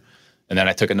there, and then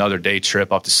I took another day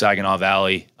trip up to Saginaw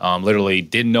Valley. Literally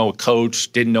didn't know a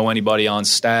coach, didn't know anybody on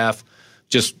staff,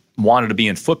 just wanted to be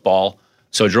in football.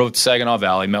 So I drove to Saginaw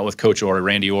Valley, met with Coach Ori.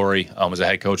 Randy Ori was a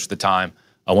head coach at the time.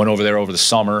 I went over there over the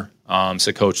summer.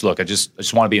 Said, Coach, look, I just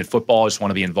want to be in football. I just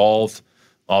want to be involved.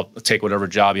 I'll take whatever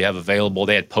job you have available.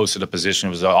 They had posted a position. It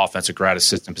was an offensive grad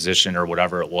assistant position or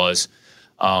whatever it was.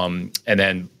 And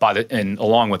then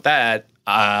along with that,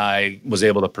 I was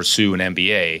able to pursue an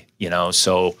MBA,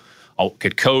 so I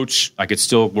could coach. I could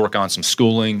still work on some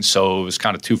schooling. So it was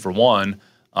kind of 2 for 1.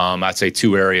 I'd say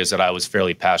 2 areas that I was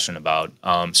fairly passionate about.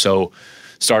 So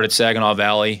started Saginaw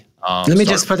Valley. Let me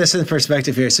just put this in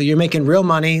perspective here. So you're making real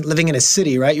money living in a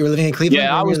city, right? You were living in Cleveland?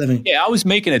 I was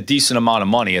making a decent amount of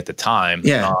money at the time.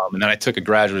 Yeah. And then I took a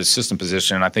graduate assistant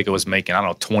position. I think it was making,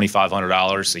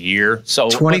 $2,500 a year. So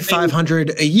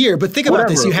 $2,500 a year. But think about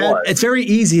this. It's very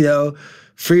easy, though,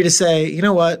 for you to say, you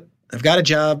know what? I've got a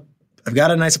job. I've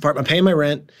got a nice apartment. I'm paying my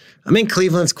rent. I'm in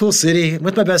Cleveland. It's a cool city. I'm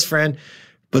with my best friend.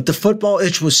 But the football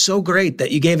itch was so great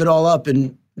that you gave it all up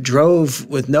and drove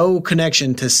with no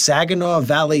connection to Saginaw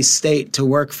Valley State to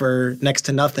work for next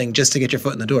to nothing just to get your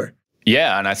foot in the door.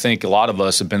 Yeah, and I think a lot of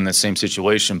us have been in the same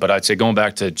situation. But I'd say going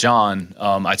back to John,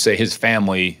 I'd say his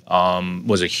family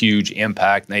was a huge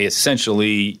impact. They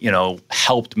essentially,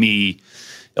 helped me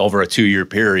over a 2-year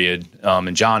period.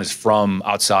 And John is from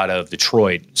outside of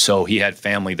Detroit, so he had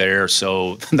family there.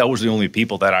 So that was the only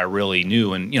people that I really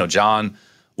knew. And, John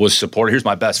was supportive. Here's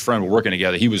my best friend. We're working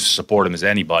together. He was as supportive as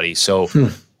anybody. So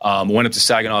went up to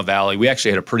Saginaw Valley. We actually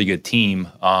had a pretty good team.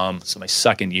 So my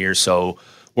second year. So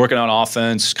working on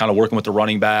offense, kind of working with the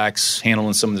running backs,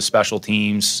 handling some of the special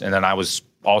teams. And then I was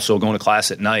also going to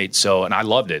class at night. And I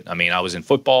loved it. I mean, I was in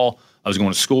football. I was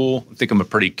going to school. I think I'm a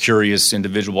pretty curious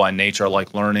individual by nature. I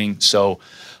like learning. So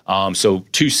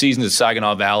 2 seasons at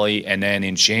Saginaw Valley, and then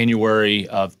in January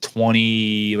of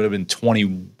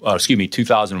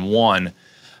 2001,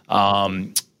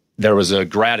 there was a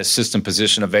grad assistant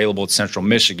position available at Central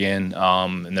Michigan.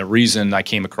 And the reason I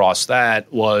came across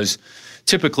that was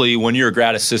typically when you're a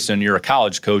grad assistant and you're a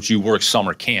college coach, you work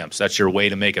summer camps. That's your way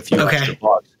to make a few extra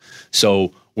bucks.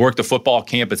 So worked the football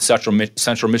camp at Central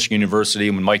Michigan University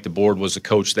when Mike DeBoard was the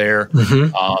coach there.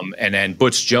 And then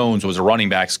Butch Jones was a running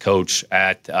backs coach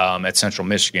at Central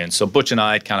Michigan. So Butch and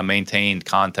I had kind of maintained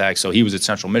contact. So he was at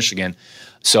Central Michigan.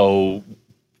 So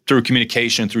through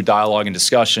communication, through dialogue and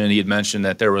discussion, he had mentioned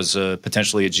that there was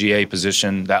potentially a GA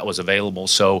position that was available.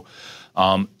 So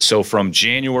from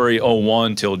January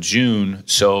 01 till June,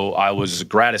 so I was a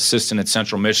grad assistant at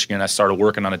Central Michigan. I started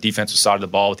working on the defensive side of the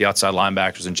ball with the outside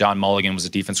linebackers, and John Mulligan was the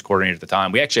defensive coordinator at the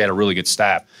time. We actually had a really good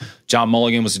staff. John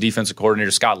Mulligan was the defensive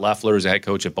coordinator. Scott Loeffler was the head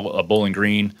coach at Bowling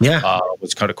Green.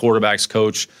 Was kind of quarterbacks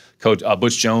coach.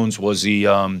 Butch Jones was the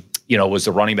was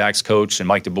the running backs coach, and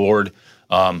Mike DeBoard,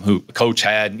 who coach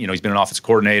had, he's been an offense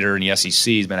coordinator in the SEC.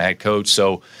 He's been a head coach.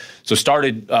 So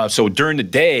during the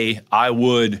day, I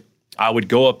would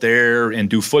go up there and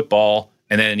do football,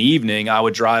 and then in the evening, I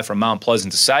would drive from Mount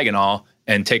Pleasant to Saginaw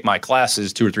and take my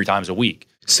classes 2 or 3 times a week.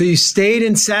 So you stayed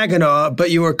in Saginaw,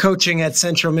 but you were coaching at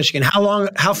Central Michigan.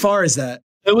 How far is that?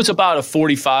 It was about a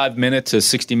 45-minute to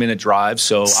 60-minute drive,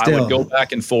 so I would go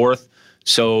back and forth.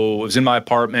 So it was in my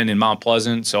apartment in Mount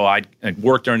Pleasant, so I'd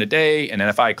work during the day, and then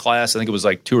if I had class, I think it was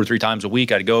like 2 or 3 times a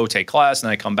week, I'd go take class, and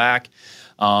then I'd come back.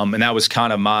 And that was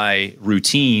kind of my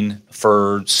routine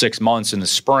for 6 months in the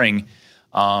spring.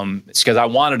 It's because I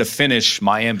wanted to finish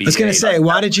my MBA. I was going to say,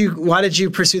 why did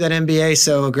you pursue that MBA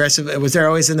so aggressive? Was there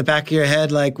always in the back of your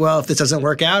head like, well, if this doesn't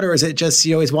work out, or is it just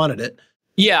you always wanted it?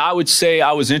 Yeah, I would say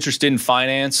I was interested in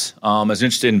finance. I was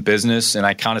interested in business, and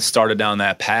I kind of started down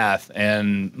that path.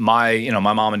 And my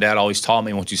mom and dad always taught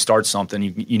me once you start something,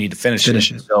 you need to finish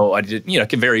it. So I did,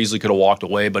 very easily could have walked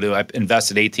away, but I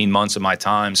invested 18 months of my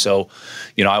time. So,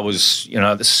 I was,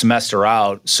 the semester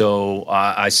out. So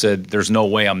I said, there's no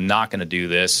way I'm not going to do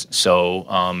this. So,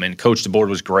 and Coach DeBoard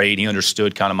was great. He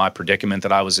understood kind of my predicament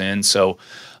that I was in. So,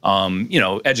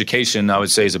 education, I would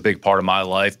say, is a big part of my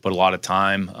life, but a lot of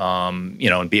time,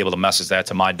 and be able to message that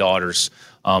to my daughters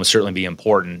certainly be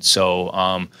important.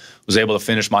 So was able to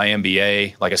finish my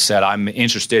MBA. Like I said, I'm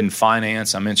interested in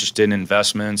finance. I'm interested in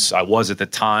investments. I was at the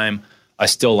time. I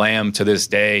still am to this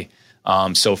day.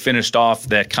 So finished off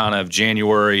that kind of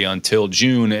January until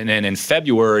June. And then in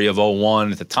February of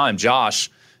 01, at the time, Josh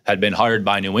had been hired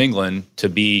by New England to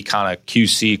be kind of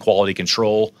QC quality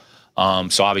control.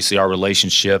 So obviously our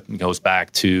relationship goes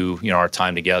back to, our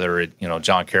time together at,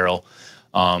 John Carroll.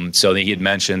 So he had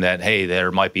mentioned that, hey,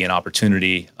 there might be an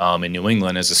opportunity in New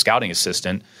England as a scouting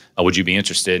assistant. Would you be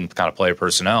interested in kind of player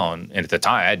personnel? And at the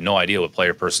time, I had no idea what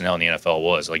player personnel in the NFL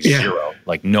was, zero,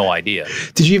 no idea.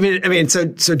 Did you even,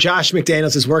 so Josh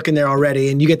McDaniels is working there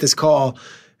already, and you get this call,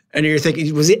 and you're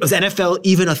thinking, was NFL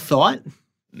even a thought?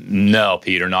 No,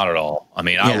 Peter, not at all.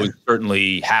 I was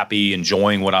certainly happy,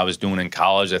 enjoying what I was doing in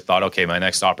college. I thought, okay, my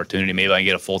next opportunity, maybe I can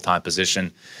get a full-time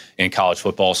position in college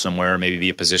football somewhere, maybe be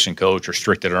a position coach or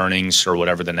restricted earnings or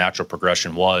whatever the natural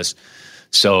progression was.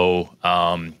 So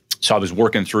I was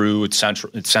working through at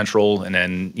Central, and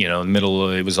then, in the middle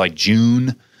of, it was like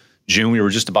June, we were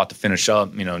just about to finish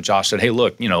up. Josh said, hey,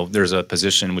 look, there's a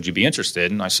position. Would you be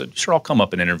interested? And I said, sure, I'll come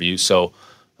up and interview. So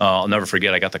I'll never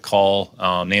forget, I got the call.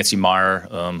 Nancy Meyer,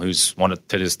 who's to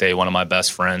this day one of my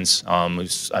best friends,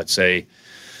 who's, I'd say,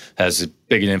 has as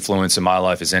big an influence in my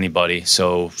life as anybody.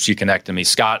 So she connected me.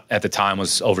 Scott at the time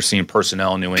was overseeing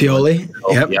personnel in New England.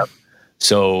 Pioli? Yep.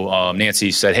 So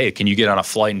Nancy said, hey, can you get on a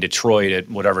flight in Detroit at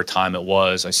whatever time it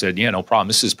was? I said, yeah, no problem.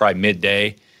 This is probably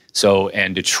midday. So,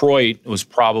 and Detroit was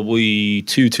probably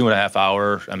 2.5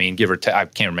 hour. Give or take, I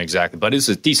can't remember exactly, but it's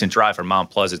a decent drive from Mount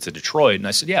Pleasant to Detroit. And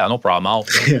I said, yeah, no problem. I'll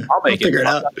make it. Figure it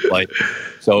out.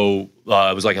 So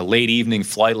it was like a late evening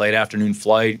flight, late afternoon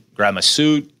flight. Grabbed my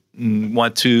suit,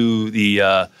 went to the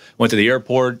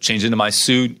airport, changed into my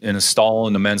suit in a stall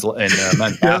in the men's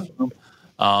bathroom,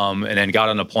 and then got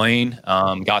on a plane.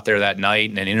 Got there that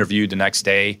night and then interviewed the next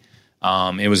day.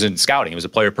 It was in scouting. It was a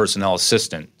player personnel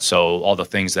assistant. So all the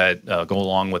things that go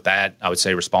along with that, I would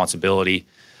say responsibility,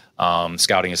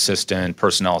 scouting assistant,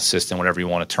 personnel assistant, whatever you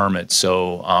want to term it.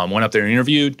 So went up there and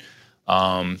interviewed.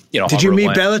 Did you meet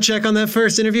Belichick on that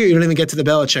first interview? You don't even get to the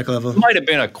Belichick level. It might have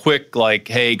been a quick,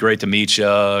 hey, great to meet you,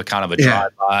 kind of a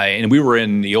drive-by. And we were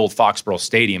in the old Foxborough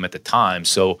Stadium at the time.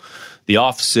 So the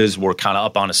offices were kind of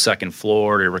up on the second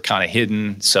floor. They were kind of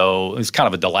hidden. So it was kind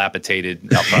of a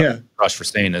dilapidated, rush for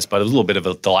saying this, but it was a little bit of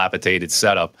a dilapidated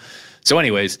setup. So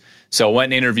anyways,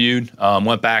 went and interviewed,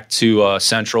 went back to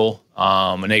Central,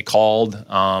 and they called,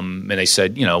 and they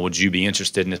said, would you be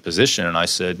interested in this position? And I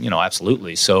said,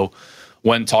 absolutely. So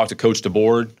went and talked to Coach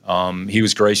DeBoard. He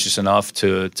was gracious enough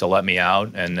to let me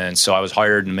out. And then so I was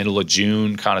hired in the middle of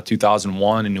June, kind of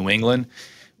 2001 in New England.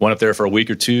 Went up there for a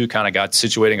week or two, kind of got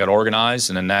situated, got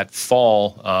organized. And then that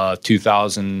fall,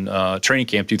 training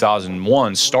camp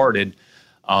 2001 started.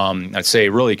 I'd say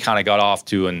really kind of got off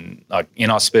to an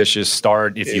inauspicious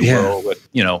start, if you will, with,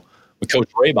 when Coach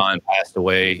Raybon passed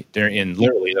away in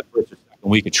literally the first or second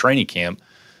week of training camp.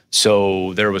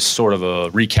 So there was sort of a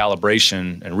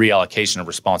recalibration and reallocation of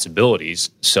responsibilities.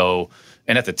 So,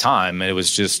 and at the time, it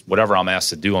was just whatever I'm asked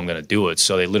to do, I'm going to do it.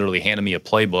 So they literally handed me a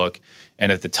playbook.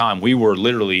 And at the time, we were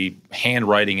literally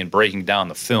handwriting and breaking down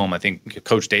the film. I think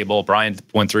Coach Dayball, Brian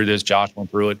went through this, Josh went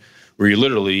through it, where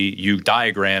you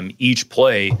diagram each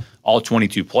play, all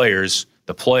 22 players,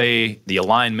 the play, the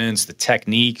alignments, the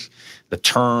technique, the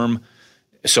term.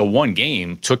 So one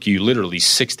game took you literally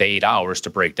 6 to 8 hours to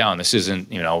break down. This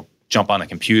isn't, jump on a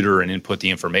computer and input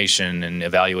the information and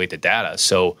evaluate the data.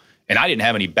 So, and I didn't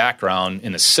have any background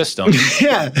in the system.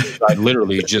 Yeah. I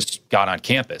literally just got on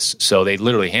campus. So they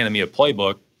literally handed me a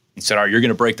playbook and said, all right, you're going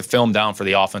to break the film down for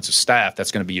the offensive staff.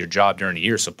 That's going to be your job during the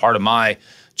year. So part of my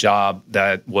job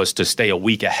that was to stay a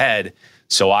week ahead.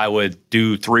 So I would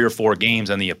do 3 or 4 games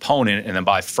on the opponent. And then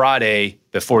by Friday,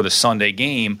 before the Sunday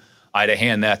game, I had to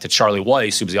hand that to Charlie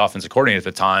Weiss, who was the offensive coordinator at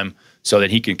the time, so that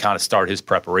he could kind of start his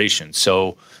preparation.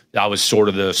 So that was sort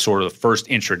of the first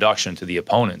introduction to the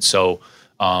opponent. So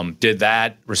did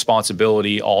that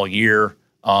responsibility all year,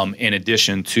 in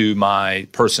addition to my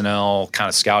personnel kind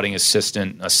of scouting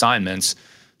assistant assignments.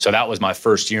 So that was my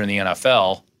first year in the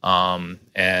NFL.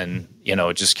 And,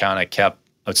 it just kind of kept,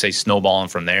 I would say, snowballing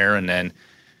from there. And then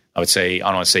I would say, I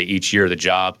don't want to say each year the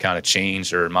job kind of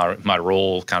changed or my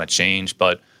role kind of changed.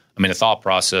 But, the thought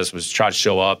process was try to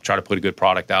show up, try to put a good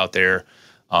product out there,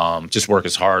 just work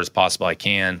as hard as possible I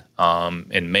can,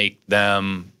 and make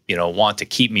them, want to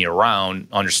keep me around,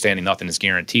 understanding nothing is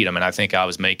guaranteed. I think I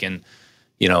was making,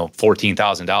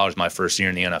 $14,000 my first year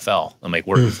in the NFL. I'm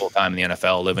working full time in the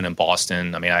NFL, living in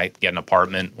Boston. I get an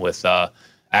apartment with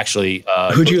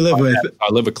who'd you live with?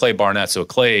 I live with Clay Barnett. So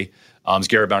Clay is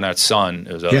Gary Barnett's son.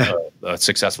 It was a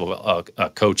successful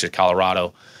coach at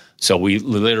Colorado. So we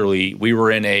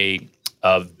were in a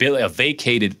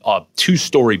vacated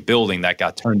 2-story building that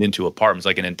got turned into apartments,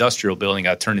 like an industrial building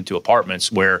got turned into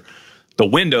apartments where the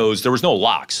windows, there was no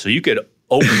locks. So you could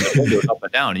open the windows up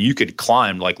and down and you could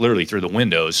climb literally through the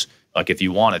windows, if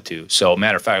you wanted to. So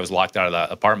matter of fact, I was locked out of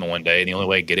that apartment one day and the only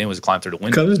way to get in was to climb through the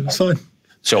windows. It's fine.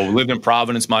 So we lived in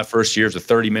Providence my first year. It was a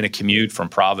 30-minute commute from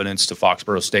Providence to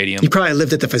Foxborough Stadium. You probably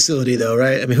lived at the facility, though,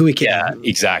 right? who we can? Yeah,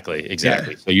 exactly. Yeah.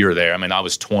 So you were there. I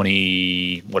was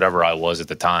 20, whatever I was at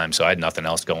the time, so I had nothing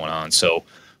else going on. So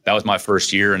that was my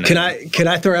first year. And can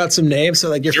I throw out some names?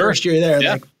 So your first year there,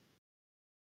 yeah.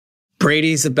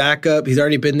 Brady's the backup. He's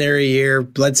already been there a year.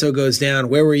 Bledsoe goes down.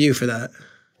 Where were you for that?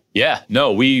 Yeah,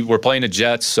 no, we were playing the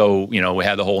Jets, so we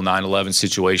had the whole 9/11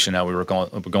 situation that we were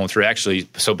going through. Actually,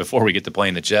 so before we get to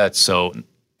playing the Jets, so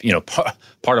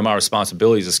part of my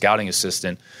responsibility as a scouting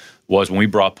assistant was when we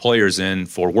brought players in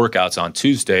for workouts on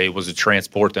Tuesday was to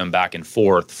transport them back and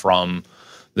forth from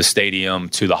the stadium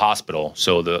to the hospital.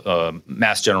 So the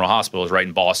Mass General Hospital is right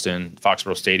in Boston,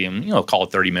 Foxborough Stadium. Call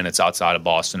it 30 minutes outside of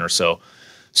Boston or so.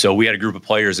 So we had a group of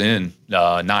players in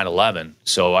 9/11.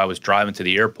 So I was driving to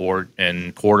the airport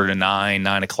and 8:45,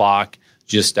 9 o'clock,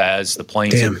 just as the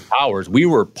planes hit the towers.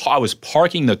 I was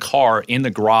parking the car in the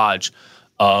garage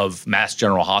of Mass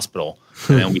General Hospital,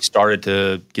 and we started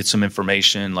to get some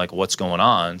information like what's going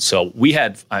on. So we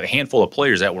had a handful of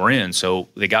players that were in. So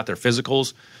they got their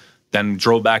physicals, then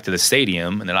drove back to the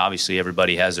stadium, and then obviously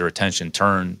everybody has their attention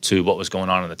turned to what was going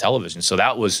on the television. So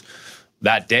that was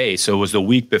that day. So it was the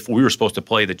week before we were supposed to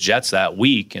play the Jets that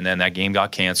week, and then that game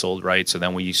got canceled, right? So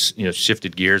then we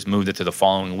shifted gears, moved it to the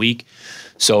following week.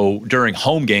 So during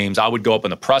home games, I would go up in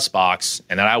the press box,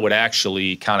 and then I would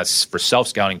actually kind of, for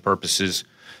self-scouting purposes,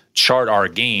 chart our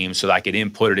game so that I could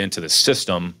input it into the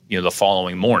system, the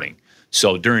following morning.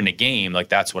 So during the game,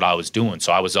 that's what I was doing.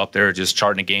 So I was up there just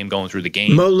charting the game, going through the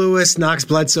game. Mo Lewis knocks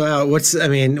Bledsoe out.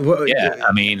 And then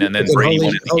Brady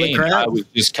went in the game. Crap. I was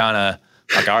just kind of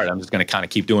all right, I'm just going to kind of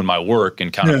keep doing my work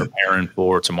and kind of preparing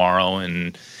for tomorrow.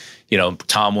 And,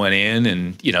 Tom went in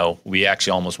and, we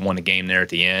actually almost won the game there at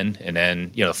the end. And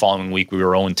then, the following week we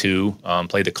were 0-2,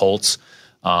 played the Colts,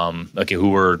 who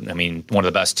were, one of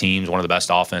the best teams, one of the best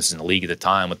offenses in the league at the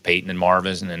time with Peyton and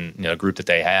Marvin and a group that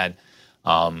they had.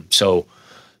 So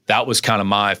that was kind of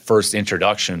my first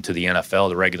introduction to the NFL,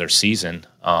 the regular season.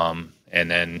 And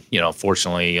then,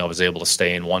 fortunately, I was able to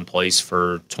stay in one place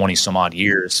for 20 some odd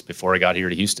years before I got here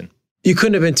to Houston. You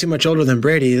couldn't have been too much older than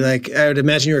Brady. Like, I would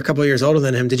imagine you were a couple of years older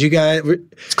than him. Did you guys?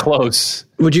 It's close.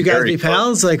 Would you guys Very be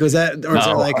pals? Like, was that, or was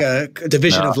there like a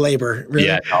division of labor? Really?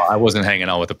 Yeah, no, I wasn't hanging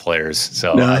out with the players.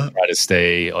 So I try to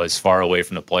stay as far away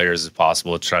from the players as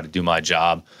possible to try to do my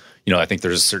job. I think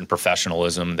there's a certain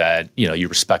professionalism that, you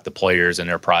respect the players and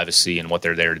their privacy and what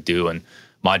they're there to do. And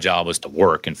my job was to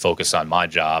work and focus on my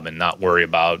job and not worry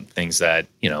about things that,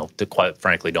 that quite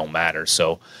frankly don't matter.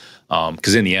 So,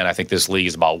 because in the end, I think this league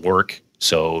is about work.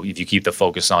 So if you keep the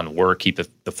focus on work, keep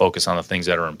the focus on the things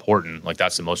that are important, like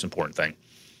that's the most important thing.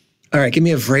 All right, give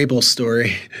me a Vrabel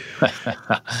story.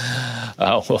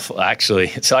 Well, actually,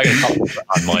 so I got a couple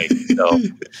on Mike.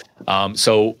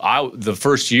 The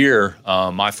first year,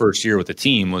 my first year with the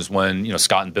team was when,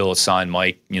 Scott and Bill assigned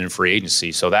Mike, free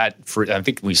agency. So I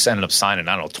think we ended up signing,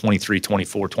 23,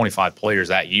 24, 25 players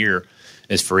that year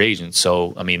as free agents.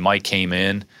 So, Mike came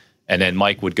in, and then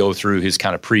Mike would go through his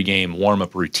kind of pregame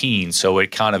warm-up routine. So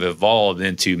it kind of evolved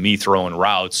into me throwing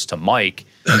routes to Mike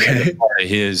as part of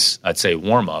his, I'd say,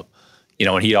 warm-up.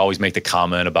 And he'd always make the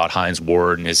comment about Hines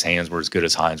Ward and his hands were as good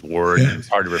as Hines Ward. Yeah. It's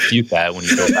hard to refute that when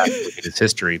you go back and look at his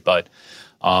history. But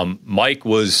Mike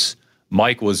was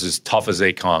as tough as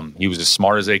they come. He was as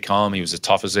smart as they come. He was as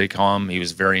tough as they come. He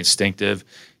was very instinctive.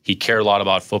 He cared a lot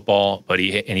about football, but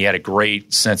he had a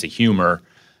great sense of humor.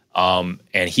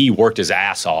 And he worked his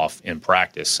ass off in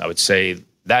practice. I would say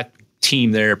that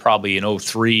team there, probably in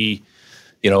 03,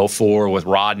 04 with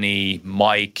Rodney,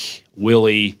 Mike,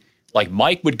 Willie. Like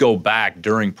Mike would go back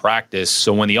during practice.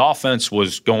 So when the offense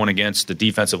was going against the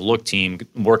defensive look team,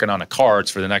 working on the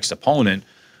cards for the next opponent,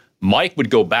 Mike would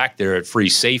go back there at free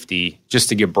safety just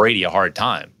to give Brady a hard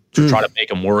time, to try to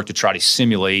make him work, to try to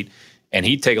simulate. And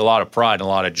he'd take a lot of pride and a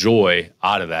lot of joy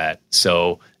out of that.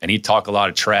 And he'd talk a lot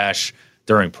of trash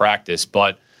during practice.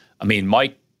 But,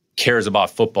 Mike cares about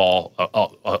football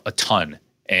a ton.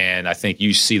 And I think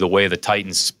you see the way the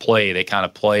Titans play, they kind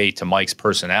of play to Mike's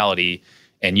personality.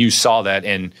 And you saw that.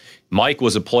 And Mike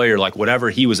was a player, like whatever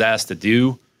he was asked to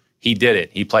do, he did it.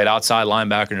 He played outside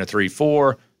linebacker in a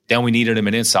 3-4. Then we needed him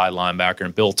an inside linebacker.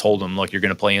 And Bill told him, look, you're going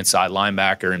to play inside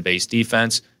linebacker in base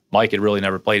defense. Mike had really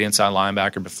never played inside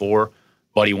linebacker before,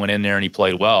 but he went in there and he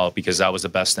played well because that was the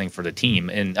best thing for the team.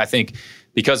 And I think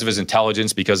because of his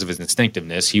intelligence, because of his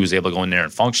instinctiveness, he was able to go in there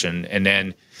and function. And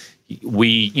then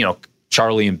we,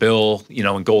 Charlie and Bill,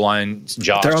 and goal line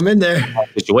Josh, throw them in there.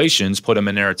 Situations, put them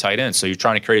in there at tight end. So you're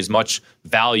trying to create as much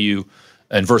value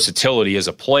and versatility as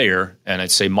a player. And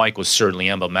I'd say Mike was certainly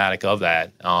emblematic of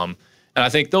that. And I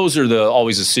think those are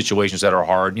always the situations that are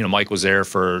hard. Mike was there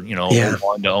for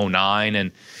 01 to 09,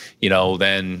 and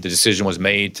then the decision was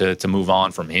made to move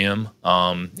on from him.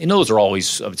 And those are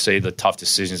always, I would say, the tough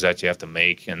decisions that you have to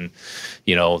make, and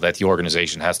that the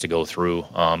organization has to go through.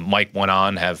 Mike went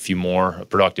on to have a few more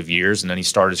productive years, and then he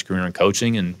started his career in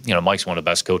coaching. And Mike's one of the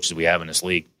best coaches we have in this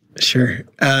league. Sure.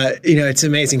 It's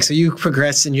amazing. So you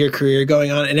progressed in your career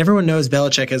going on, and everyone knows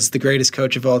Belichick as the greatest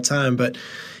coach of all time, but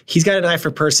he's got an eye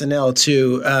for personnel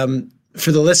too.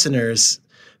 For the listeners,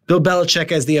 Bill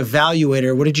Belichick as the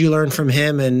evaluator, what did you learn from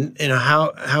him, and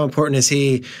how important is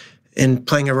he in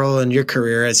playing a role in your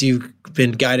career as you've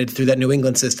been guided through that New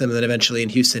England system and then eventually in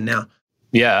Houston now?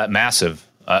 Yeah, massive.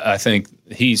 I think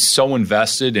he's so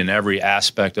invested in every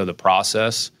aspect of the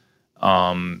process.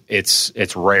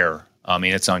 It's rare.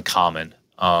 It's uncommon.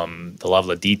 The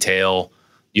level of detail,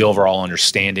 the overall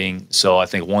understanding. So I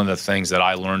think one of the things that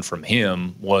I learned from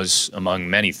him was, among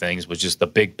many things, was just the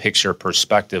big picture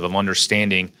perspective of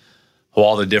understanding how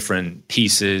all the different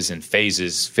pieces and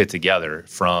phases fit together,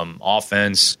 from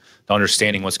offense to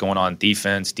understanding what's going on in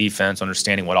defense,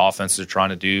 understanding what offenses are trying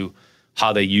to do,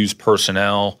 how they use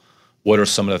personnel, what are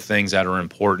some of the things that are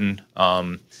important,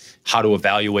 how to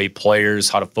evaluate players,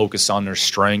 how to focus on their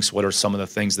strengths, what are some of the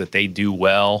things that they do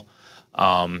well.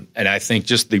 And I think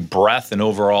just the breadth and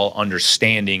overall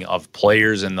understanding of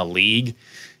players in the league,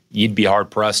 you'd be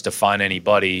hard-pressed to find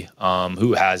anybody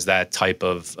who has that type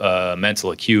of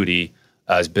mental acuity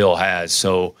as Bill has.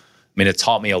 So, it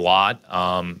taught me a lot.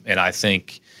 And I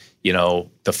think,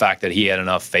 the fact that he had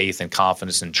enough faith and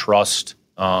confidence and trust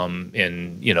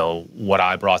in, what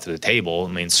I brought to the table,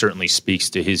 certainly speaks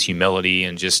to his humility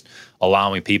and just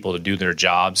allowing people to do their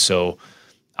jobs. So,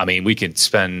 we could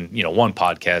spend, one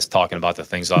podcast talking about the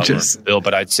things I learned from Bill,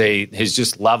 but I'd say his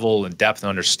just level and depth and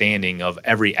understanding of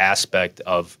every aspect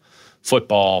of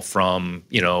football, from,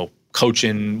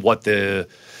 coaching what the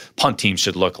punt team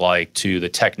should look like, to the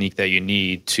technique that you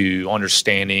need, to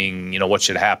understanding, what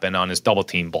should happen on his double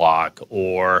team block,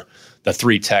 or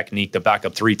the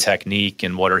backup three technique,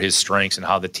 and what are his strengths and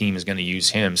how the team is going to use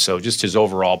him. So just his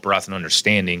overall breadth and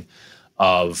understanding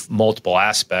of multiple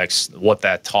aspects. What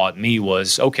that taught me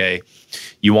was, okay,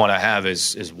 you want to have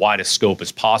as wide a scope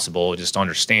as possible, just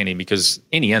understanding, because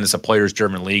in the end, it's a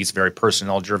players-driven league. It's a very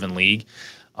personnel-driven league.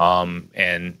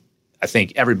 And I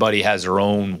think everybody has their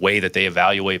own way that they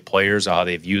evaluate players, or how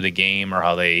they view the game, or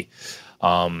how they,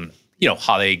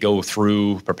 how they go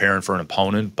through preparing for an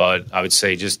opponent. But I would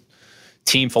say just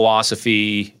team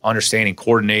philosophy, understanding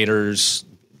coordinators,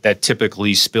 that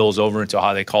typically spills over into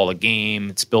how they call a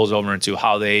game. It spills over into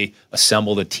how they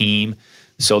assemble the team.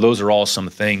 So those are all some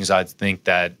things I think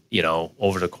that,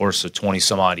 over the course of 20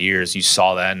 some odd years, you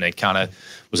saw that, and I kind of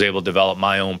was able to develop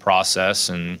my own process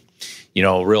and,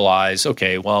 realize,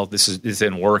 okay, well, this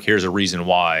didn't work. Here's a reason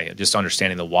why, just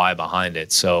understanding the why behind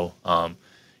it. So,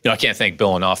 I can't thank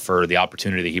Bill enough for the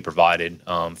opportunity that he provided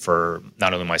for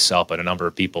not only myself, but a number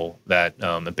of people that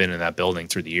have been in that building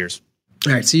through the years.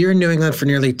 All right, so you're in New England for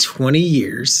nearly 20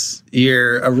 years.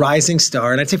 You're a rising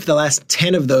star, and I'd say for the last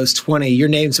 10 of those 20, your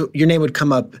name would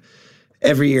come up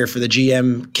every year for the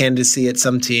GM candidacy at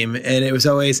some team, and it was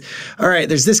always, all right,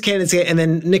 there's this candidacy, and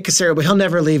then Nick Caserio, but he'll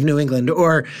never leave New England,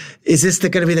 or is this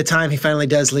going to be the time he finally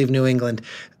does leave New England?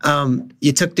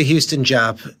 You took the Houston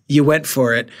job. You went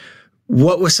for it.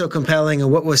 What was so compelling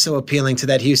and what was so appealing to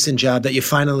that Houston job that you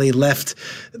finally left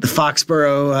the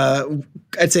Foxborough,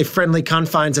 I'd say friendly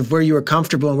confines of where you were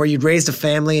comfortable and where you'd raised a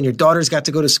family and your daughters got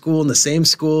to go to school in the same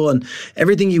school and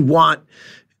everything you want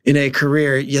in a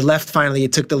career? You left finally, you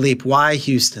took the leap. Why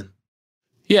Houston?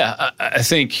 Yeah, I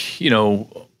think,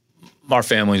 our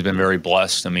family's been very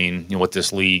blessed. I mean, what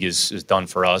this league has done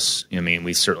for us. I mean,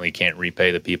 we certainly can't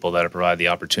repay the people that have provided the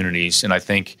opportunities. And I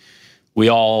think we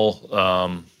all,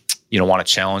 want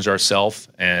to challenge ourselves.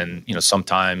 And,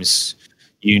 sometimes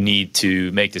you need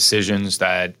to make decisions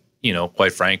that,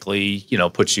 quite frankly,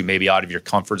 puts you maybe out of your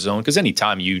comfort zone. Because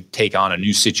anytime you take on a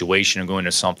new situation and go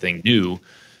into something new,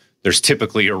 there's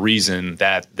typically a reason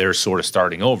that they're sort of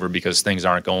starting over because things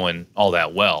aren't going all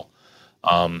that well.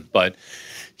 But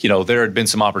there had been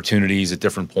some opportunities at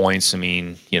different points. I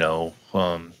mean,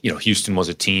 Houston was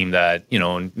a team that,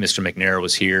 and Mr. McNair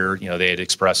was here, they had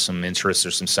expressed some interest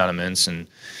or some sentiments, and,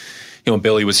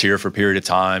 Billy was here for a period of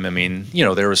time. I mean,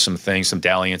 there was some things, some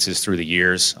dalliances through the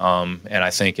years. And I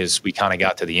think as we kind of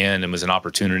got to the end, it was an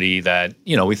opportunity that,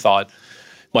 we thought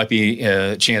might be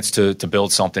a chance to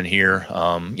build something here,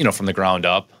 from the ground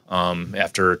up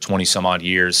after 20 some odd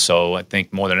years. So I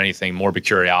think more than anything, more of a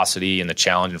curiosity and the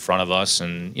challenge in front of us.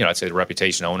 And, I'd say the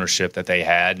reputation ownership that they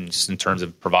had, and just in terms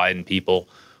of providing people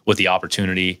with the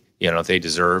opportunity, they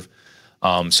deserve.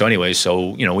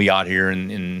 So we got here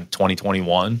in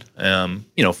 2021,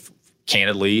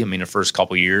 candidly, I mean, the first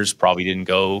couple of years probably didn't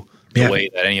go the way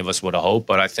that any of us would have hoped.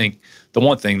 But I think the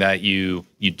one thing that you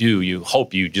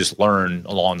hope you just learn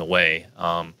along the way.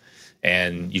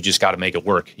 And you just got to make it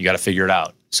work. You got to figure it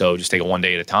out. So just take it one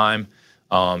day at a time.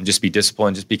 Just be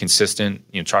disciplined, just be consistent,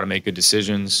 try to make good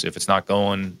decisions. If it's not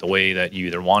going the way that you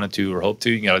either wanted to or hoped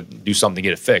to, you got to do something to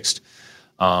get it fixed.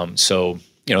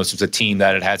 This was a team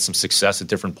that had some success at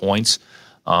different points.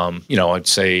 I'd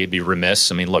say it'd be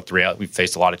remiss. I mean, look, we've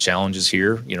faced a lot of challenges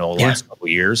here, the last couple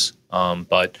of years.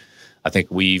 But I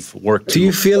think we've worked. Do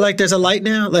you feel like there's a light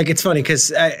now? Like, it's funny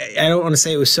because I don't want to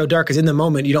say it was so dark because in the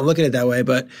moment you don't look at it that way,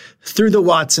 but through the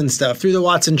Watson stuff, through the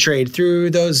Watson trade, through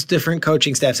those different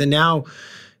coaching staffs, and now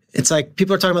it's like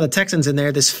people are talking about the Texans and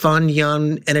they're this fun,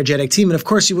 young, energetic team. And of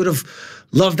course you would have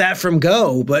loved that from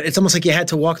go, but it's almost like you had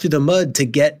to walk through the mud to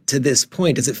get to this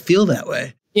point. Does it feel that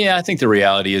way? Yeah, I think the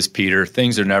reality is, Peter,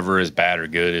 things are never as bad or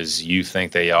good as you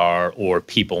think they are or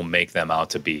people make them out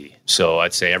to be. So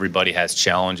I'd say everybody has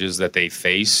challenges that they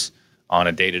face on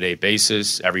a day-to-day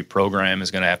basis. Every program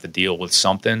is going to have to deal with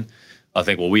something. I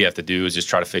think what we have to do is just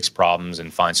try to fix problems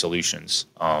and find solutions.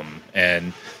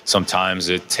 And sometimes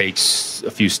it takes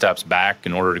a few steps back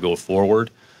in order to go forward.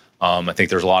 I think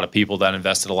there's a lot of people that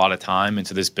invested a lot of time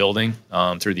into this building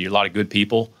a lot of good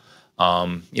people.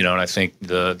 And I think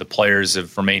the players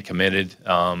have remained committed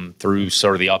through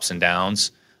sort of the ups and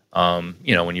downs.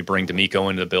 When you bring D'Amico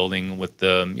into the building with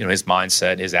his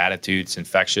mindset, his attitude, it's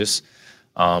infectious.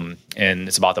 And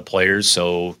it's about the players.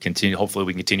 So hopefully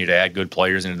we can continue to add good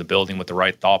players into the building with the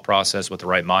right thought process, with the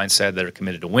right mindset, that are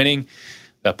committed to winning,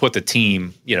 that put the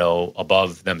team,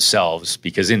 above themselves,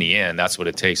 because in the end, that's what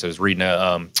it takes. I was reading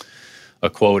a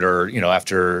quote, or,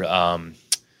 after,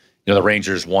 the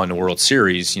Rangers won the World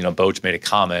Series, Boch made a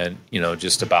comment,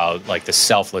 just about like the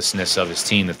selflessness of his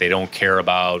team, that they don't care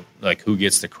about like who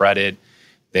gets the credit.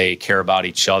 They care about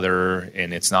each other,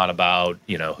 and it's not about,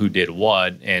 who did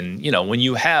what. And, when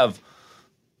you have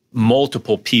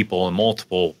multiple people and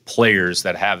multiple players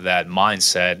that have that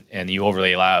mindset, and you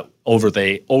overlay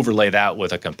that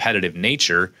with a competitive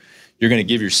nature, you're going to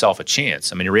give yourself a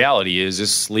chance. I mean, the reality is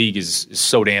this league is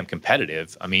so damn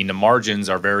competitive. I mean, the margins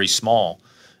are very small,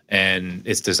 and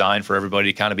it's designed for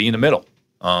everybody to kind of be in the middle,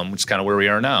 which is kind of where we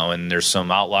are now. And there's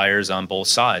some outliers on both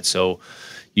sides. So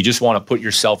you just want to put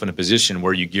yourself in a position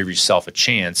where you give yourself a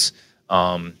chance.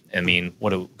 I mean,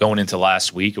 going into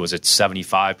last week, it was at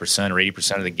 75% or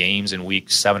 80% of the games in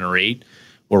week 7 or 8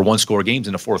 were one-score games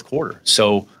in the fourth quarter.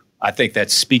 So I think that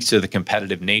speaks to the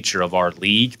competitive nature of our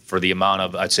league for the amount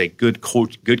of, I'd say, good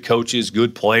coaches,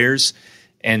 good players.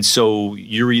 And so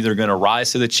you're either going to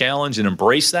rise to the challenge and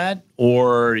embrace that,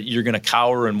 or you're going to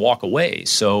cower and walk away.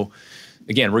 So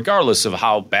again, regardless of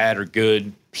how bad or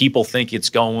good people think it's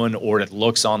going or it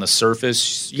looks on the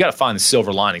surface, you got to find the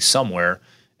silver lining somewhere,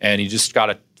 and you just got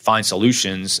to find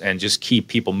solutions and just keep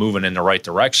people moving in the right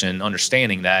direction,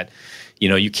 understanding that,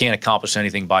 you can't accomplish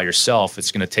anything by yourself.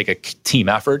 It's going to take a team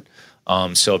effort.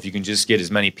 So if you can just get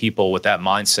as many people with that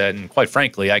mindset, and quite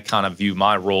frankly, I kind of view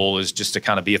my role as just to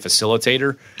kind of be a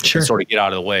facilitator, and sort of get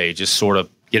out of the way, just sort of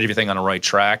get everything on the right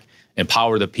track,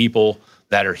 empower the people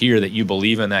that are here that you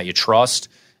believe in, that you trust,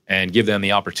 and give them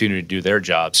the opportunity to do their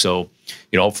job. So,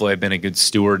 hopefully I've been a good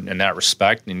steward in that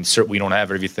respect. And certainly we don't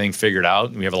have everything figured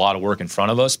out. We have a lot of work in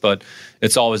front of us, but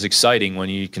it's always exciting when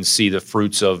you can see the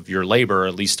fruits of your labor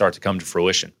at least start to come to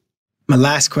fruition. My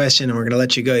last question, and we're going to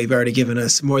let you go. You've already given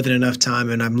us more than enough time,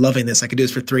 and I'm loving this. I could do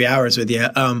this for 3 hours with you.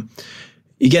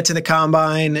 You get to the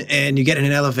combine, and you get in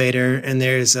an elevator, and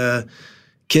there's a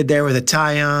kid there with a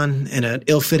tie on and an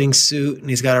ill-fitting suit, and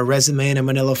he's got a resume in a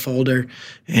manila folder,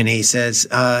 and he says,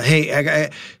 hey,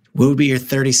 what would be your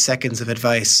 30 seconds of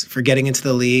advice for getting into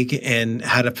the league and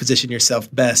how to position yourself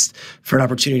best for an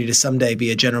opportunity to someday be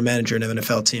a general manager in an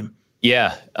NFL team?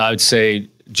 Yeah, I would say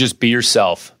just be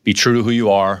yourself. Be true to who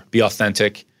you are. Be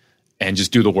authentic, and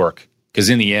just do the work. Because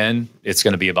in the end, it's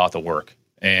going to be about the work.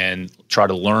 And try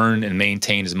to learn and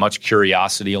maintain as much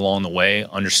curiosity along the way,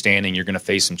 understanding you're going to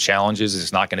face some challenges.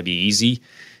 It's not going to be easy.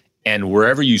 And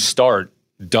wherever you start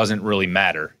doesn't really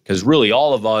matter, because really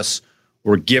all of us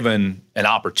were given an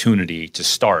opportunity to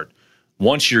start.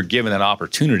 Once you're given an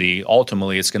opportunity,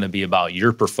 ultimately it's going to be about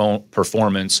your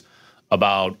performance,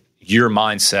 about your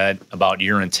mindset, about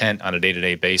your intent on a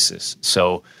day-to-day basis.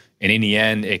 So, and in the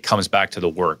end, it comes back to the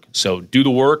work. So do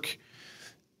the work,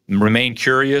 remain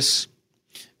curious,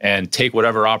 and take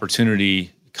whatever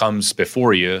opportunity comes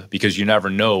before you, because you never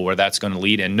know where that's going to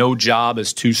lead. And no job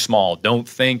is too small. Don't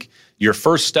think your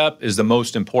first step is the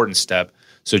most important step.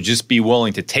 So just be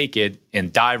willing to take it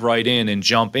and dive right in and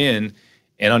jump in,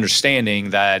 and understanding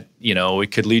that,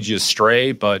 it could lead you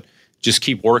astray, but just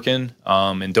keep working,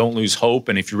 and don't lose hope.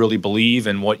 And if you really believe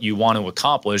in what you want to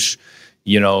accomplish,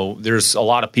 there's a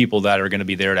lot of people that are going to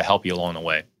be there to help you along the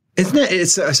way. Isn't it?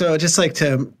 It's so just like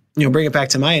to bring it back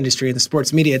to my industry in the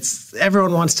sports media. It's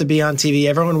everyone wants to be on TV.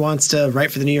 Everyone wants to write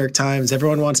for the New York Times.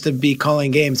 Everyone wants to be calling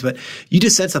games. But you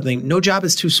just said something. No job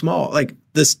is too small. Like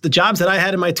the jobs that I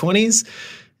had in my 20s,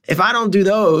 if I don't do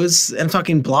those, and I'm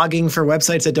talking blogging for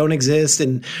websites that don't exist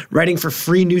and writing for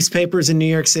free newspapers in New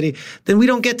York City, then we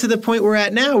don't get to the point we're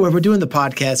at now where we're doing the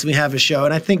podcast and we have a show.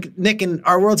 And I think, Nick, and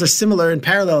our worlds are similar and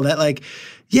parallel, that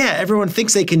everyone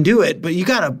thinks they can do it, but you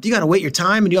gotta wait your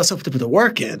time, and you also have to put the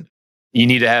work in. You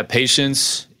need to have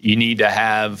patience. You need to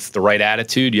have the right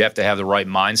attitude. You have to have the right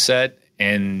mindset.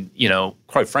 And,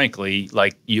 quite frankly,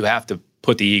 you have to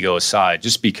put the ego aside.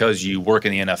 Just because you work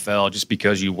in the NFL, just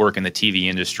because you work in the TV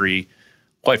industry,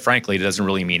 quite frankly, it doesn't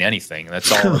really mean anything.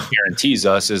 That's all it guarantees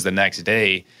us is the next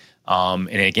day. And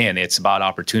again, it's about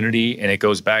opportunity, and it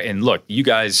goes back. And look, you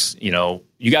guys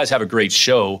have a great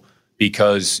show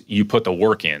because you put the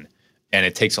work in, and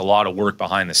it takes a lot of work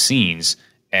behind the scenes.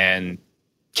 And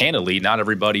candidly, not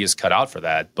everybody is cut out for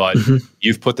that, but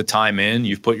you've put the time in,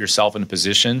 you've put yourself in a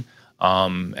position.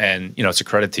 And it's a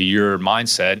credit to your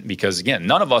mindset, because again,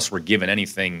 none of us were given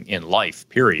anything in life,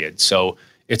 period. So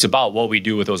it's about what we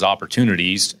do with those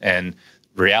opportunities. And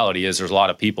the reality is there's a lot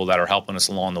of people that are helping us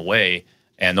along the way.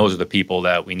 And those are the people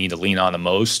that we need to lean on the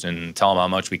most, and tell them how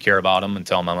much we care about them, and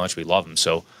tell them how much we love them.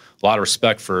 So a lot of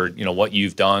respect for, what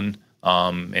you've done,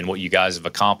 and what you guys have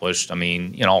accomplished. I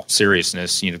mean, in all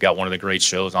seriousness, you've got one of the great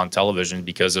shows on television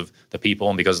because of the people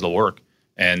and because of the work.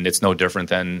 And it's no different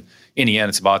than, in the end,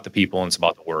 it's about the people and it's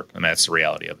about the work. And that's the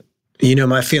reality of it. You know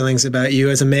my feelings about you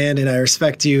as a man, and I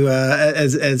respect you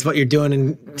as what you're doing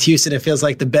in Houston. It feels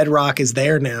like the bedrock is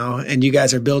there now, and you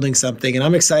guys are building something, and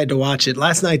I'm excited to watch it.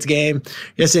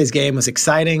 Yesterday's game was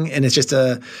exciting, and it's just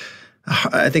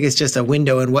I think it's just a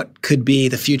window in what could be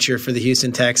the future for the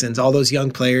Houston Texans, all those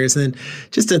young players. And then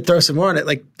just to throw some more on it,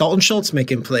 like Dalton Schultz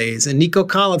making plays and Nico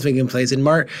Collins making plays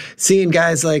and seeing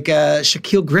guys like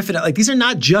Shaquille Griffin. Like, these are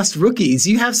not just rookies.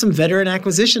 You have some veteran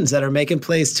acquisitions that are making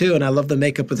plays too. And I love the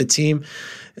makeup of the team.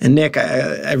 And Nick,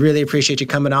 I really appreciate you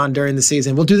coming on during the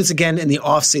season. We'll do this again in the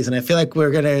off season. I feel like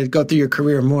we're going to go through your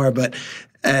career more, but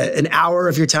an hour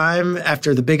of your time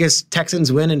after the biggest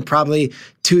Texans win in probably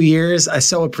 2 years. I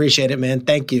so appreciate it, man.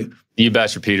 Thank you. You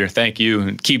betcha, Peter. Thank you.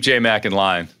 And keep J-Mac in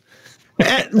line.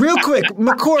 Real quick,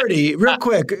 McCourty,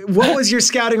 what was your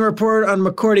scouting report on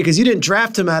McCourty? Because you didn't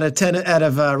draft him out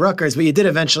of Rutgers, but you did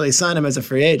eventually sign him as a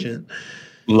free agent.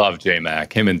 Love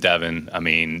J-Mac. Him and Devin. I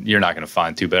mean, you're not going to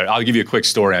find two better. I'll give you a quick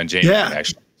story on J-Mac,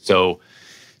 actually.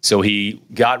 So he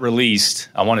got released.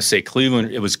 I want to say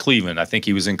Cleveland. It was Cleveland. I think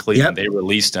he was in Cleveland. Yep. They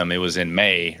released him. It was in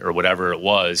May or whatever it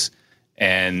was.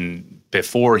 And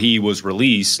before he was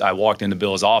released, I walked into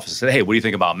Bill's office and said, "Hey, what do you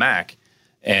think about Mac?"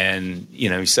 And,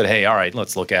 he said, "Hey, all right,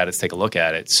 let's look at it. Let's take a look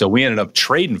at it." So we ended up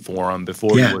trading for him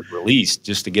before he was released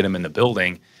just to get him in the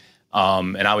building.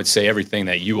 And I would say everything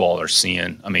that you all are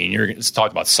seeing, I mean, let's talk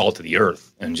about salt of the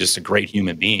earth and just a great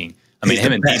human being. I mean,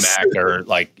 him and D-Mac are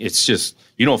like, it's just,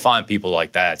 you don't find people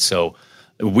like that. So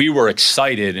we were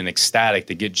excited and ecstatic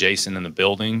to get Jason in the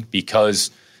building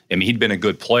because, I mean, he'd been a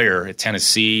good player at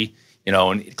Tennessee.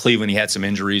 In Cleveland, he had some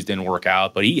injuries, didn't work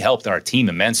out, but he helped our team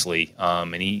immensely.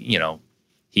 And he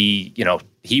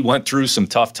went through some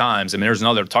tough times. I mean, there's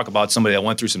another talk about somebody that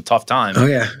went through some tough times. Oh,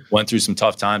 yeah. Went through some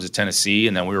tough times at Tennessee,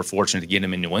 and then we were fortunate to get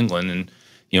him in New England and,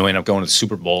 ended up going to the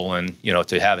Super Bowl. And,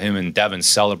 to have him and Devin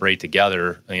celebrate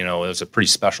together, it was a pretty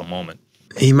special moment.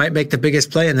 He might make the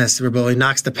biggest play in that Super Bowl. He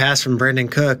knocks the pass from Brandon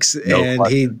Cooks, and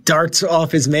he darts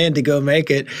off his man to go make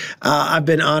it. I've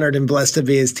been honored and blessed to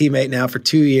be his teammate now for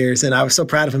 2 years, and I was so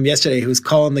proud of him yesterday. He was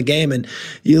calling the game, and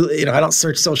I don't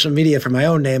search social media for my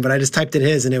own name, but I just typed in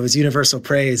his, and it was universal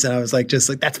praise, and I was like,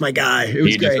 that's my guy. It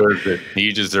was great. Deserves it.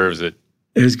 He deserves it.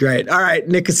 It was great. All right,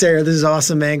 Nick Caserio, this is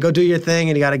awesome, man. Go do your thing,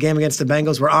 and you got a game against the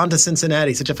Bengals. We're on to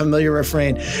Cincinnati. Such a familiar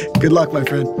refrain. Good luck, my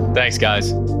friend. Thanks,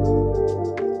 guys.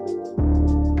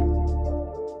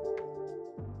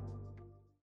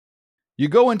 You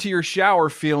go into your shower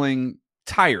feeling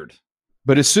tired,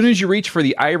 but as soon as you reach for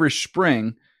the Irish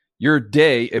Spring, your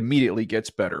day immediately gets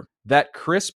better. That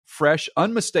crisp, fresh,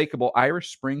 unmistakable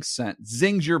Irish Spring scent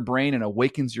zings your brain and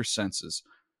awakens your senses.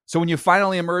 So when you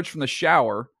finally emerge from the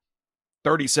shower,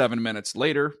 37 minutes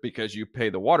later, because you pay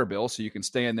the water bill so you can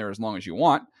stay in there as long as you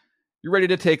want, you're ready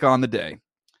to take on the day.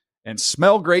 And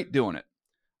smell great doing it.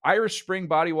 Irish Spring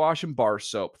Body Wash and Bar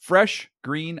Soap. Fresh,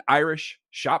 green, Irish.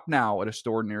 Shop now at a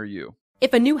store near you.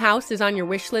 If a new house is on your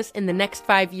wish list in the next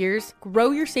 5 years,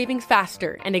 grow your savings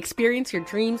faster and experience your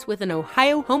dreams with an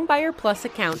Ohio Homebuyer Plus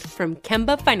account from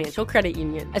Kemba Financial Credit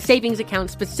Union. A savings account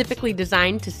specifically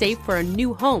designed to save for a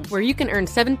new home where you can earn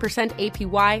 7%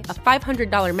 APY, a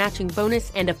 $500 matching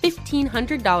bonus, and a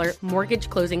 $1,500 mortgage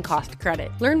closing cost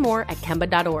credit. Learn more at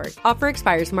Kemba.org. Offer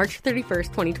expires March 31st,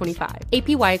 2025.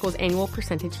 APY equals annual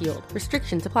percentage yield.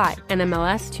 Restrictions apply.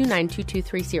 NMLS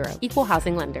 292230. Equal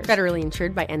housing lender. Federally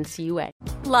insured by NCUA.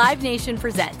 Live Nation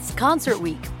presents Concert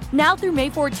Week. Now through May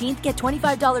 14th, get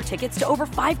 $25 tickets to over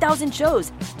 5,000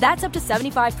 shows. That's up to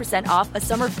 75% off a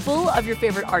summer full of your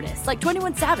favorite artists like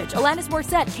 21 Savage, Alanis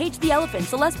Morissette, Cage the Elephant,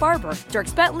 Celeste Barber,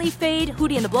 Dierks Bentley, Fade,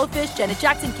 Hootie and the Blowfish, Janet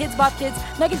Jackson, Kids Bop Kids,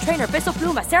 Meghan Trainor, Bissell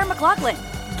Pluma, Sarah McLachlan.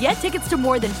 Get tickets to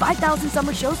more than 5,000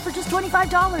 summer shows for just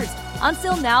 $25. On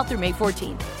sale now through May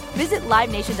 14th. Visit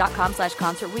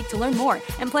LiveNation.com/Concert Week to learn more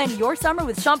and plan your summer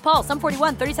with Sean Paul, Sum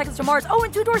 41, 30 Seconds to Mars,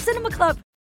 and Two Door Cinema Club.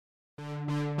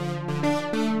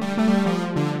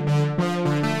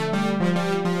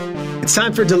 It's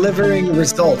time for Delivering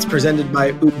Results, presented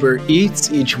by Uber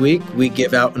Eats. Each week, we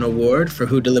give out an award for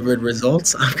who delivered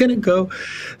results. I'm going to go,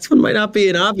 this one might not be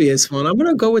an obvious one. I'm going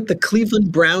to go with the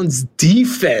Cleveland Browns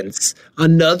defense.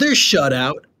 Another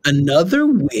shutout, another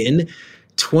win.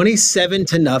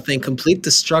 27-0, complete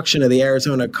destruction of the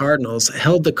Arizona Cardinals,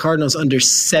 held the Cardinals under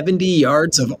 70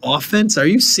 yards of offense. Are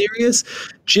you serious?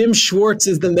 Jim Schwartz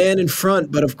is the man in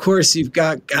front, but of course you've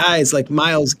got guys like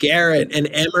Myles Garrett and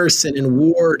Emerson and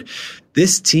Ward.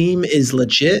 This team is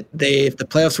legit. If the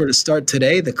playoffs were to start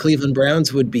today, the Cleveland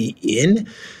Browns would be in.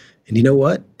 And you know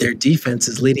what? Their defense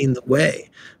is leading the way.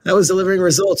 That was Delivering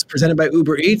Results, presented by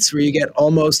Uber Eats, where you get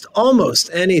almost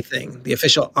anything. The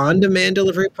official on-demand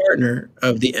delivery partner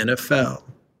of the NFL.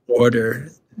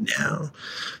 Order now.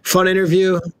 Fun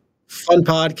interview, fun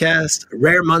podcast, a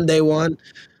rare Monday one.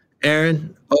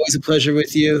 Aaron, always a pleasure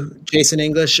with you. Jason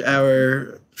English,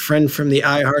 our friend from the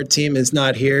iHeart team is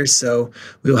not here, so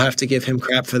we'll have to give him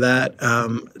crap for that.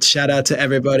 Shout out to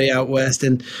everybody out west.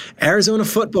 And Arizona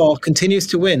football continues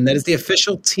to win. That is the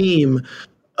official team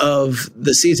of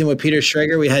the season with Peter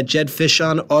Schrager. We had Jed Fish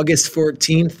on August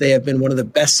 14th. They have been one of the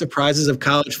best surprises of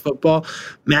college football.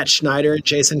 Matt Schneider and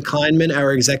Jason Kleinman,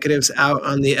 our executives out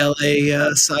on the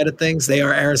LA side of things, they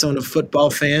are Arizona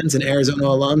football fans and Arizona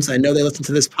alums. I know they listen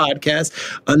to this podcast.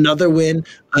 Another win,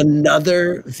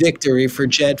 another victory for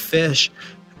Jed Fish.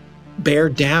 Bear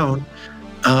down.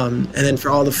 And then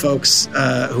for all the folks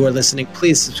who are listening,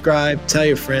 please subscribe, tell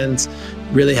your friends.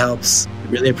 Really helps.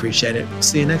 Really appreciate it.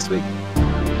 See you next week.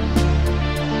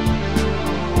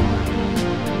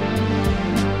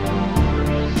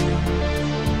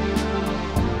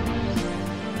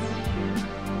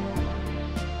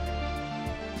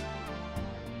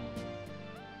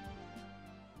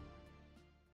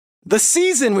 The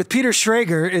Season with Peter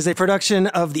Schrager is a production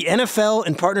of the NFL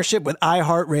in partnership with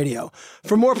iHeartRadio.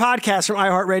 For more podcasts from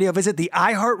iHeartRadio, visit the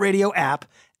iHeartRadio app,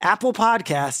 Apple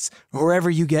Podcasts, or wherever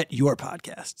you get your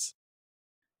podcasts.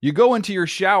 You go into your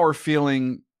shower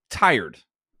feeling tired,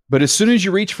 but as soon as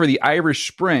you reach for the Irish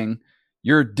Spring,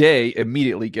 your day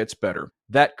immediately gets better.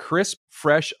 That crisp,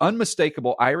 fresh,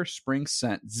 unmistakable Irish Spring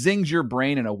scent zings your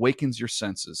brain and awakens your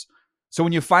senses. So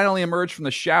when you finally emerge from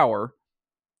the shower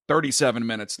 37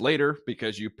 minutes later,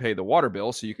 because you pay the water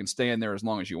bill so you can stay in there as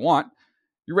long as you want,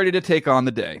 you're ready to take on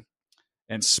the day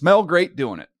and smell great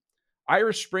doing it.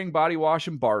 Irish Spring Body Wash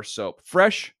and Bar Soap.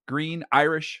 Fresh, green,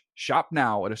 Irish. Shop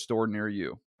now at a store near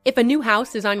you. If a new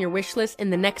house is on your wish list in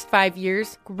the next 5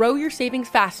 years, grow your savings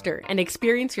faster and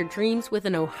experience your dreams with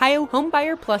an Ohio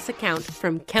Homebuyer Plus account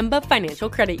from Kemba Financial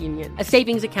Credit Union. A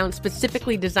savings account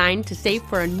specifically designed to save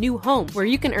for a new home, where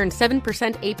you can earn 7%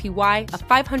 APY,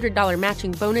 a $500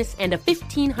 matching bonus, and a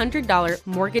 $1,500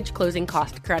 mortgage closing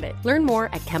cost credit. Learn more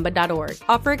at Kemba.org.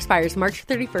 Offer expires March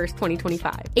 31st,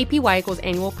 2025. APY equals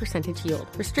annual percentage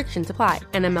yield. Restrictions apply.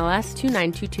 NMLS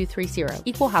 292230.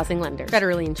 Equal housing lender.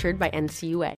 Federally insured by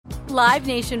NCUA. Live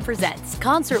Nation presents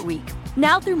Concert Week.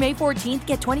 Now through May 14th,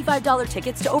 get $25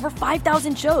 tickets to over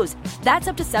 5,000 shows. That's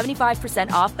up to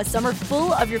 75% off a summer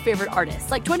full of your favorite artists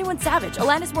like 21 Savage,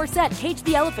 Alanis Morissette, Cage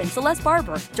the Elephant, Celeste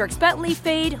Barber, Dierks Bentley,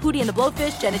 Fade, Hootie and the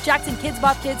Blowfish, Janet Jackson, Kids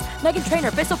Bop Kids, Meghan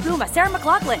Trainor, Bissell Pluma, Sarah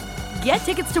McLachlan. Get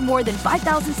tickets to more than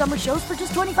 5,000 summer shows for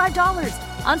just $25.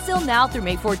 Until now through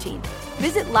May 14th.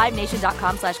 Visit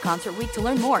LiveNation.com/Concert Week to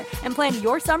learn more and plan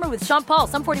your summer with Sean Paul,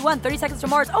 Sum 41, 30 Seconds to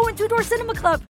Mars, and Two Door Cinema Club.